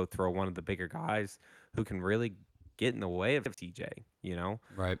unless they go throw one of the bigger guys who can really get in the way of CJ. You know,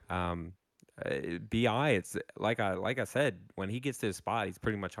 Right. um, Bi, it's like I said, when he gets to his spot, he's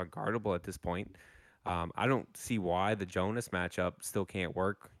pretty much unguardable at this point. I don't see why the Jonas matchup still can't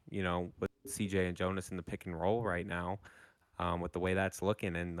work. You know, with CJ and Jonas in the pick and roll right now, with the way that's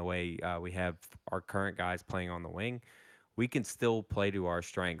looking and the way we have our current guys playing on the wing, we can still play to our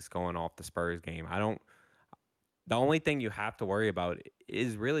strengths going off the Spurs game. I don't. The only thing you have to worry about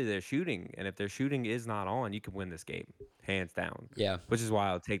is really their shooting, and if their shooting is not on, you can win this game hands down. Yeah. Which is why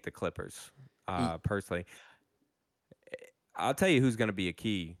I'll take the Clippers. E- Personally, I'll tell you who's going to be a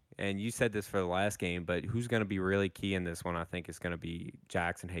key. And you said this for the last game, but who's going to be really key in this one? I think is going to be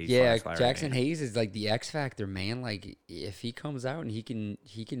Jackson Hayes Yeah, slash Larry Jackson Nance. Hayes is like the X factor, man. Like if he comes out and he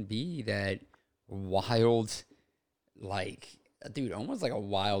can be that wild, like dude, almost like a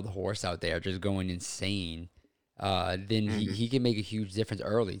wild horse out there, just going insane. Then Hmm. he can make a huge difference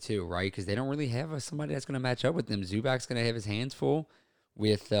early too, right? Because they don't really have somebody that's going to match up with them. Zubac's going to have his hands full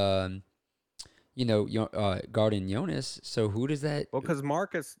with guarding Jonas. So who does that? Well, because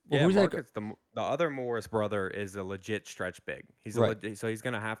Marcus, Well, yeah, who's that? Marcus, the other Morris brother is a legit stretch big. He's a Right. legit, so he's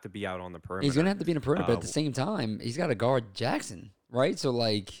going to have to be out on the He's gonna perimeter. have to be in a perimeter, but at Uh, the same time, he's got to guard Jackson, right? So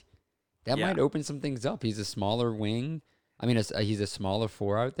like that yeah, might open some things up. He's a smaller wing. I mean, he's a smaller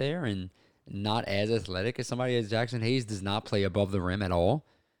four out there and not as athletic as somebody as Jackson Hayes. Does not play above the rim at all.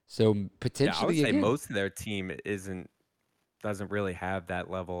 So yeah, I would potentially say again, most of their team doesn't really have that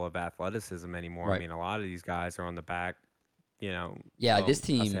level of athleticism anymore. I right? mean, a lot of these guys are on the back. You know, Yeah, well, this I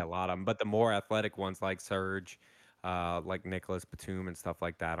say team. a lot of them, but the more athletic ones like Serge, like Nicholas Batum and stuff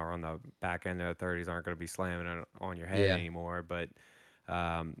like that are on the back end of their 30s, aren't going to be slamming it on your head Yeah, anymore. But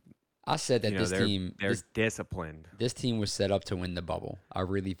um, I said you that know, this team they're disciplined. this team was set up to win the bubble. I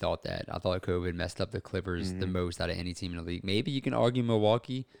really thought that. I thought COVID messed up the Clippers the Hmm. most out of any team in the league. Maybe you can argue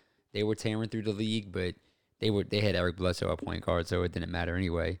Milwaukee. They were tearing through the league, but they had Eric Bledsoe at point guard, so it didn't matter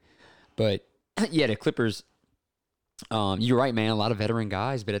anyway. But yeah, the Clippers. You're right, man. A lot of veteran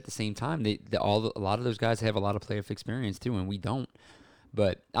guys, but at the same time, a lot of those guys have a lot of playoff experience too, and we don't.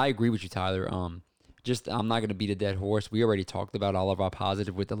 But I agree with you, Tyler. Just I'm not gonna beat a dead horse. We already talked about all of our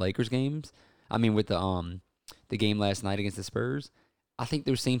positive with the Lakers games. I mean, with the game last night against the Spurs. I think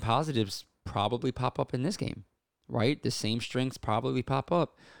those same positives probably pop up in this game, right? The same strengths probably pop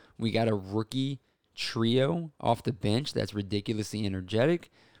up. We got a rookie trio off the bench that's ridiculously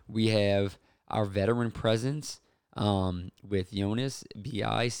energetic. We have our veteran presence with Jonas,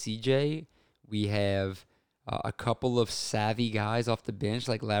 Bi, CJ. We have a couple of savvy guys off the bench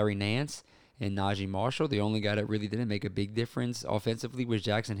like Larry Nance and Najee Marshall. The only guy that really didn't make a big difference offensively was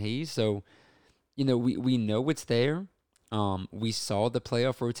Jackson Hayes. So, we know it's there. We saw the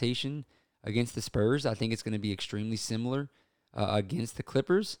playoff rotation against the Spurs. I think it's going to be extremely similar against the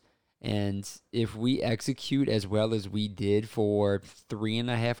Clippers. And if we execute as well as we did for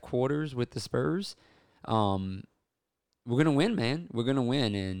 3.5 quarters with the Spurs, um, we're gonna win, man. We're gonna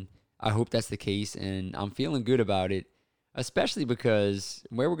win, and I hope that's the case. And I'm feeling good about it, especially because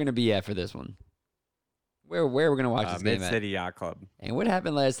where we're gonna be at for this one, where we're gonna watch this game Mid at, City Yacht Club. and what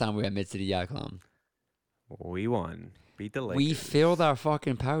happened last time we had Mid City Yacht Club? We won. Beat the We filled Lakers. our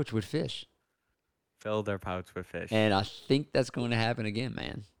fucking pouch with fish, Filled their pouch with fish. and I think that's going to happen again,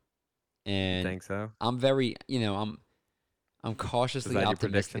 man. You And think so? I'm very, I'm Is cautiously that your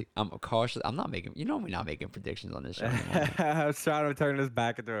prediction? optimistic. I'm cautious. I'm not making, we're not making predictions on this show anymore, man. I was trying to turn this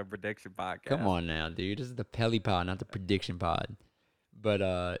back into a prediction Come podcast. on now, dude. This is the Pelly Pod, not the prediction pod.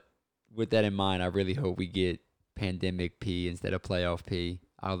 But with that in mind, I really hope we get pandemic P instead of playoff P,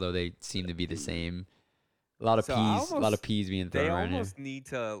 although they seem to be the same. So I A lot of almost P's being they thrown around here. almost need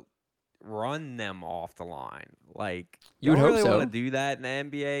to run them off the line. Like you You would don't hope really want to so. do that in the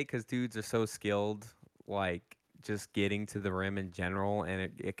NBA because dudes are so skilled. Like just getting to the rim in general,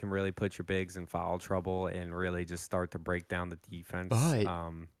 and it can really put your bigs in foul trouble and really just start to break down the defense, But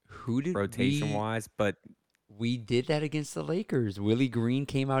who did rotation wise. But we did that against the Lakers? Willie Green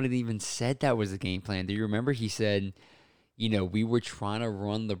came out and even said that was the game plan. Do you remember? He said, we were trying to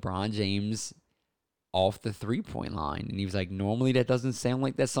run LeBron James off the 3-point line. And he was like, normally that doesn't sound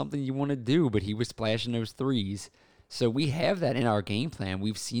like that's something you want to do, but he was splashing those threes. So we have that in our game plan.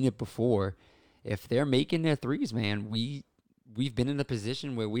 We've seen it before. If they're making their threes, man, we've been in a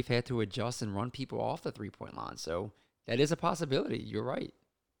position where we've had to adjust and run people off the 3-point line. So that is a possibility. You're right.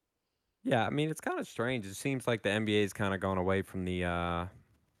 yeah, I mean it's kind of strange. It seems like the NBA's kind of gone away from the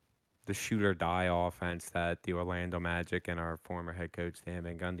shoot or die offense that the Orlando Magic and our former head coach Dan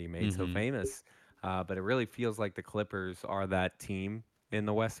Van Gundy made so Mm-hmm. famous. But it really feels like the Clippers are that team in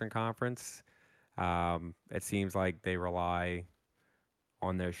the Western Conference. It seems like they rely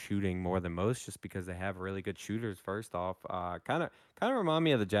on their shooting more than most, just because they have really good shooters. First off, kind of remind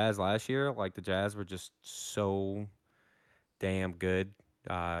me of the Jazz last year. Like the Jazz were just so damn good,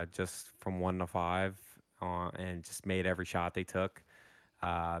 just from 1 to 5, and just made every shot they took.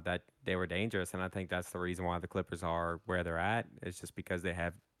 That they were dangerous, and I think that's the reason why the Clippers are where they're at. It's just because they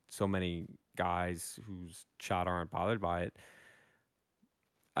have so many guys whose shot aren't bothered by it.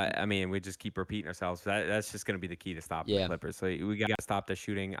 I mean, we just keep repeating ourselves. That's just going to be the key to stopping the Yeah. Clippers. So we got to stop the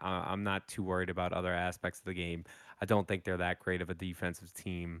shooting. I'm not too worried about other aspects of the game. I don't think they're that great of a defensive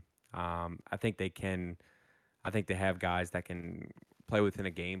team. I think they can. I think they have guys that can play within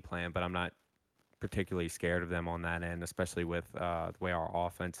a game plan, but I'm not particularly scared of them on that end, especially with the way our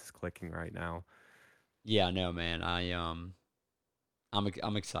offense is clicking right now. Yeah, no, man. I'm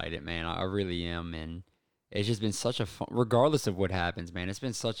excited, man. I really am, and it's just been such a fun. Regardless of what happens, man, it's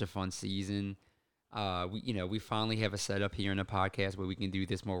been such a fun season. We finally have a setup here in the podcast where we can do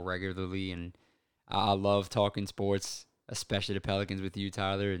this more regularly, and I love talking sports, especially the Pelicans with you,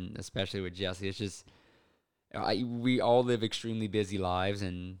 Tyler, and especially with Jesse. It's just we all live extremely busy lives,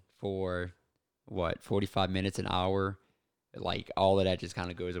 and for what 45 minutes, an hour, like all of that just kind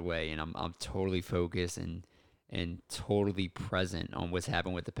of goes away, and I'm totally focused and totally present on what's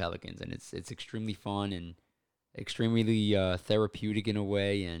happened with the Pelicans, and it's extremely fun and extremely therapeutic in a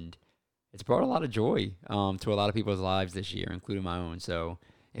way, and it's brought a lot of joy to a lot of people's lives this year, including my own. So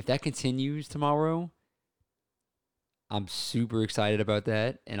if that continues tomorrow, I'm super excited about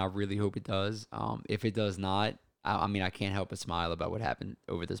that, and I really hope it does. If it does not, I mean, I can't help but smile about what happened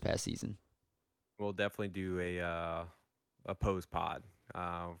over this past season. We'll definitely do a post pod.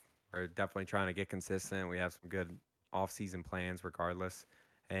 Uh, we're definitely trying to get consistent. We have some good off season plans, regardless.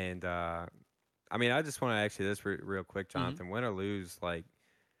 And I mean, I just want to ask you this real quick, Hmm. Jonathan. Win or lose, like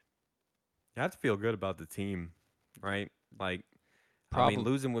you have to feel good about the team, right? Like, I mean, Probably.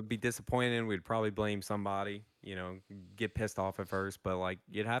 losing would be disappointing. We'd probably blame somebody, get pissed off at first, but like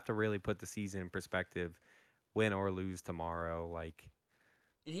you'd have to really put the season in perspective. Win or lose tomorrow, like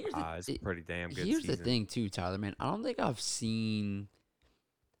And it's a pretty damn good here's the season. thing too, Tyler. Man, I don't think I've seen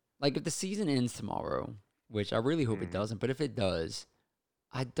like if the season ends tomorrow, which I really hope it Hmm. doesn't. But if it does,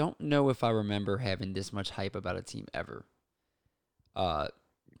 I don't know if I remember having this much hype about a team ever. Uh,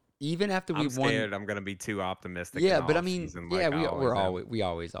 Even after we I'm won. scared I'm gonna be too optimistic in Yeah, the but I off mean, season, yeah, like I always am. we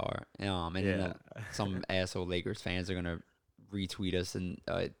always are. And then Yeah. some asshole Lakers fans are gonna retweet us in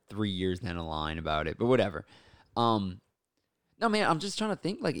 3 years down the line about it. But whatever. Um, no, man, I'm just trying to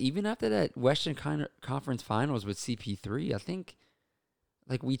think. Like even after that Western Conference Finals with CP3, I think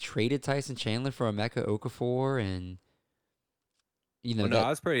like we traded Tyson Chandler for Emeka Okafor, and Well, no, that. I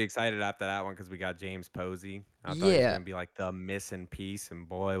was pretty excited after that one because we got James Posey. I thought he was Yeah, gonna be like the missing piece, and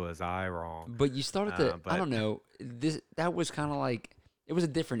boy, was I wrong. but you started to. I But don't know. That was kind of like it was a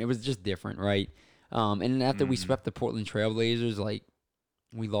different. It was just different, right? And then after we mm, swept the Portland Trailblazers, like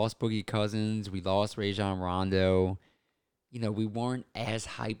we lost Boogie Cousins, we lost Rajon Rondo. We weren't as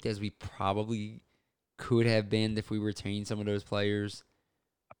hyped as we probably could have been if we retained some of those players.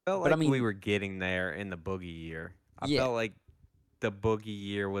 I felt But I like we mean, were getting there in the Boogie year. I yeah, felt like the Boogie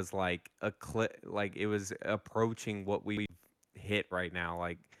year was like like it was approaching what we've hit right now.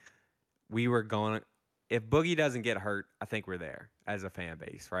 Like we were going. If Boogie doesn't get hurt, I think we're there as a fan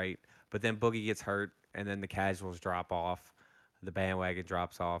base, right? But then Boogie gets hurt, and then the casuals drop off, the bandwagon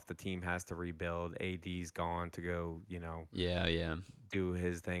drops off, the team has to rebuild. AD's gone to go, yeah, yeah. do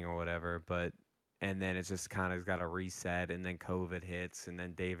his thing or whatever. But and then it's just kind of got to reset, and then COVID hits, and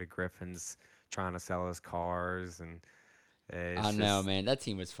then David Griffin's trying to sell his cars, and I it's know, just man. That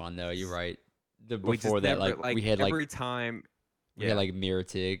team was fun though. You're right. The we before just that, never like like every time. we had Yeah. like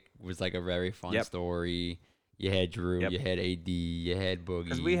Miritic was like a very fun Yep. story. You had Drew, Yep. you had AD, you had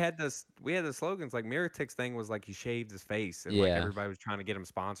Because Boogie. we had the slogans like Miritic's thing was like he shaved his face and like Yeah, everybody was trying to get him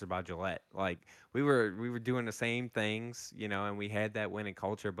sponsored by Gillette. Like we were doing the same things, and we had that winning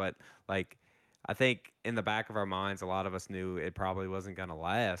culture, but like I think in the back of our minds, a lot of us knew it probably wasn't gonna it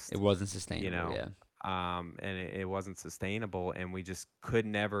last, wasn't you sustainable. know, Yeah, and it wasn't sustainable, and we just could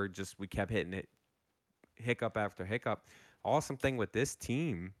never just we kept hitting it hiccup after hiccup. Awesome thing with this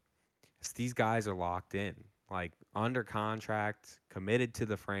team these guys are locked in, like under contract, committed to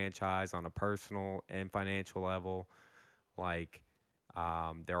the franchise on a personal and financial level. Like,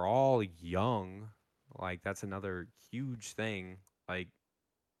 they're all young. Like, that's another huge thing. Like,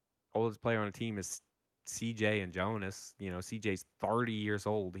 oldest player on the team is CJ and Jonas. CJ's 30 years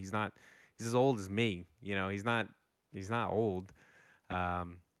old. He's as old as me. He's not old.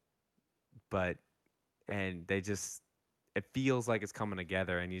 Um, but and it feels like it's coming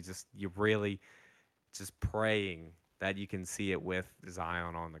together, and you really just praying that you can see it with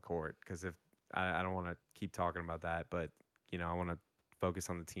Zion on the court. Because if I don't want to keep talking about that, but I want to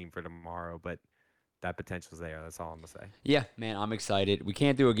focus on the team for tomorrow. But that potential's there. That's all I'm gonna say. Yeah, man, I'm excited. We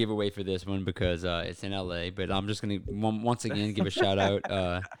can't do a giveaway for this one because it's in LA, but I'm just gonna once again give a shout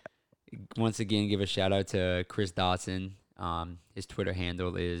out. Once again, give a shout out to Chris Dotson. His Twitter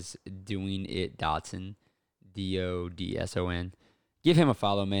handle is doing it Dotson, Dodson. Give him a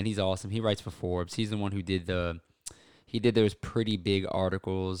follow, man. He's awesome. He writes for Forbes. He's the one who did those pretty big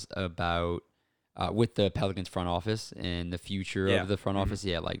articles about with the Pelicans front office and the future Yeah. of the front office.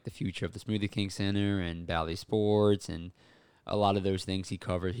 Yeah, like the future of the Smoothie King Center and Valley Sports and a lot of those things he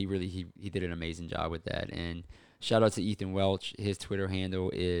covered. He did an amazing job with that. And shout out to Ethan Welch. His Twitter handle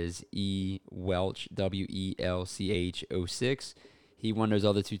is ewelch WELCH06. He won those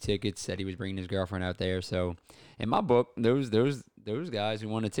other 2 tickets. Said he was bringing his girlfriend out there. So, in my book, those guys who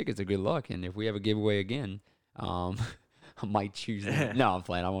won the tickets are good luck. And if we have a giveaway again, I might choose them. No, I'm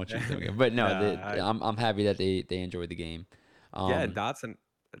playing. I won't choose them again. But no, I'm happy that they enjoyed the game. Yeah, Dotson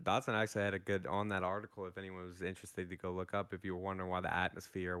actually had a good on that article. If anyone was interested to go look up, if you were wondering why the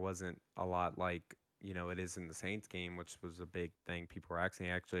atmosphere wasn't a lot like it is in the Saints game, which was a big thing. People were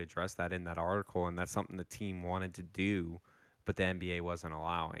actually addressed that in that article, and that's something the team wanted to do, but the NBA wasn't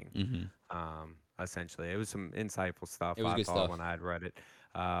allowing. Essentially, it was some insightful stuff. It was I good thought stuff. when I had read it.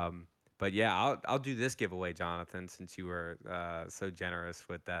 But yeah, I'll do this giveaway, Jonathan, since you were so generous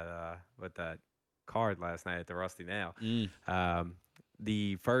with that card last night at the Rusty Nail.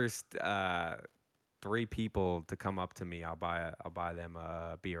 The first 3 people to come up to me, I'll buy them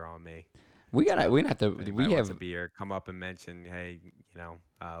a beer on me. We gonna have to. If We anybody wants have a beer, come up and mention, hey,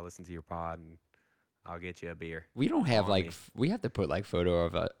 listen to your pod, and I'll get you a beer. we don't have on like me. we have to put like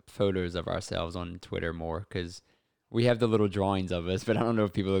photos of ourselves on Twitter more because we have the little drawings of us, but I don't know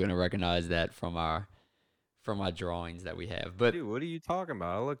if people are gonna recognize that from our drawings that we have. But Dude, what are you talking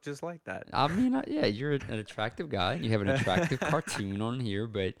about? I look just like that. I mean, yeah, you're an attractive guy and you have an attractive cartoon on here,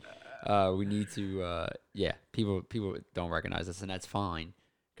 but we need to, yeah, people don't recognize us, and that's fine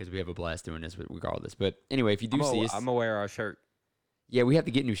because we have a blast doing this regardless. But anyway, if you do see us, I'm gonna wear our shirt. yeah, we have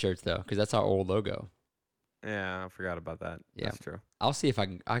to get new shirts though because that's our old logo. Yeah, I forgot about that. Yeah. That's true. I'll see if I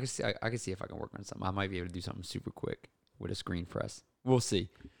can. I can see if I can work on something. I might be able to do something super quick with a screen press. We'll see.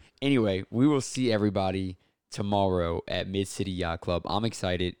 Anyway, we will see everybody tomorrow at Mid City Yacht Club. I'm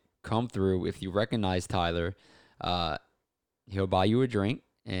excited. Come through. If you recognize Tyler, he'll buy you a drink,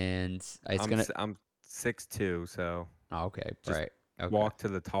 and I'm 6'2", so Oh, okay, just right. Okay. walk to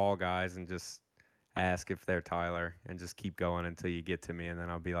the tall guys and just ask if they're Tyler, and just keep going until you get to me, and then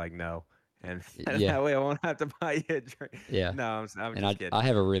I'll be like, no, and Yeah. that way I won't have to buy you a drink. Yeah. No, I'm And just kidding. I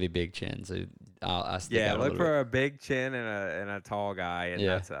have a really big chin, so I stick Yeah, out a look little for bit. a big chin and a tall guy, and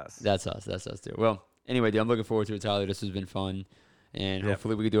Yeah, that's us. That's us. That's us too. Well, anyway, dude, I'm looking forward to it, Tyler. This has been fun, and Yep.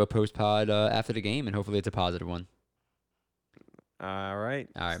 hopefully we can do a post pod after the game, and hopefully it's a positive one. All right.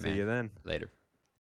 All right, See man. you then. Later.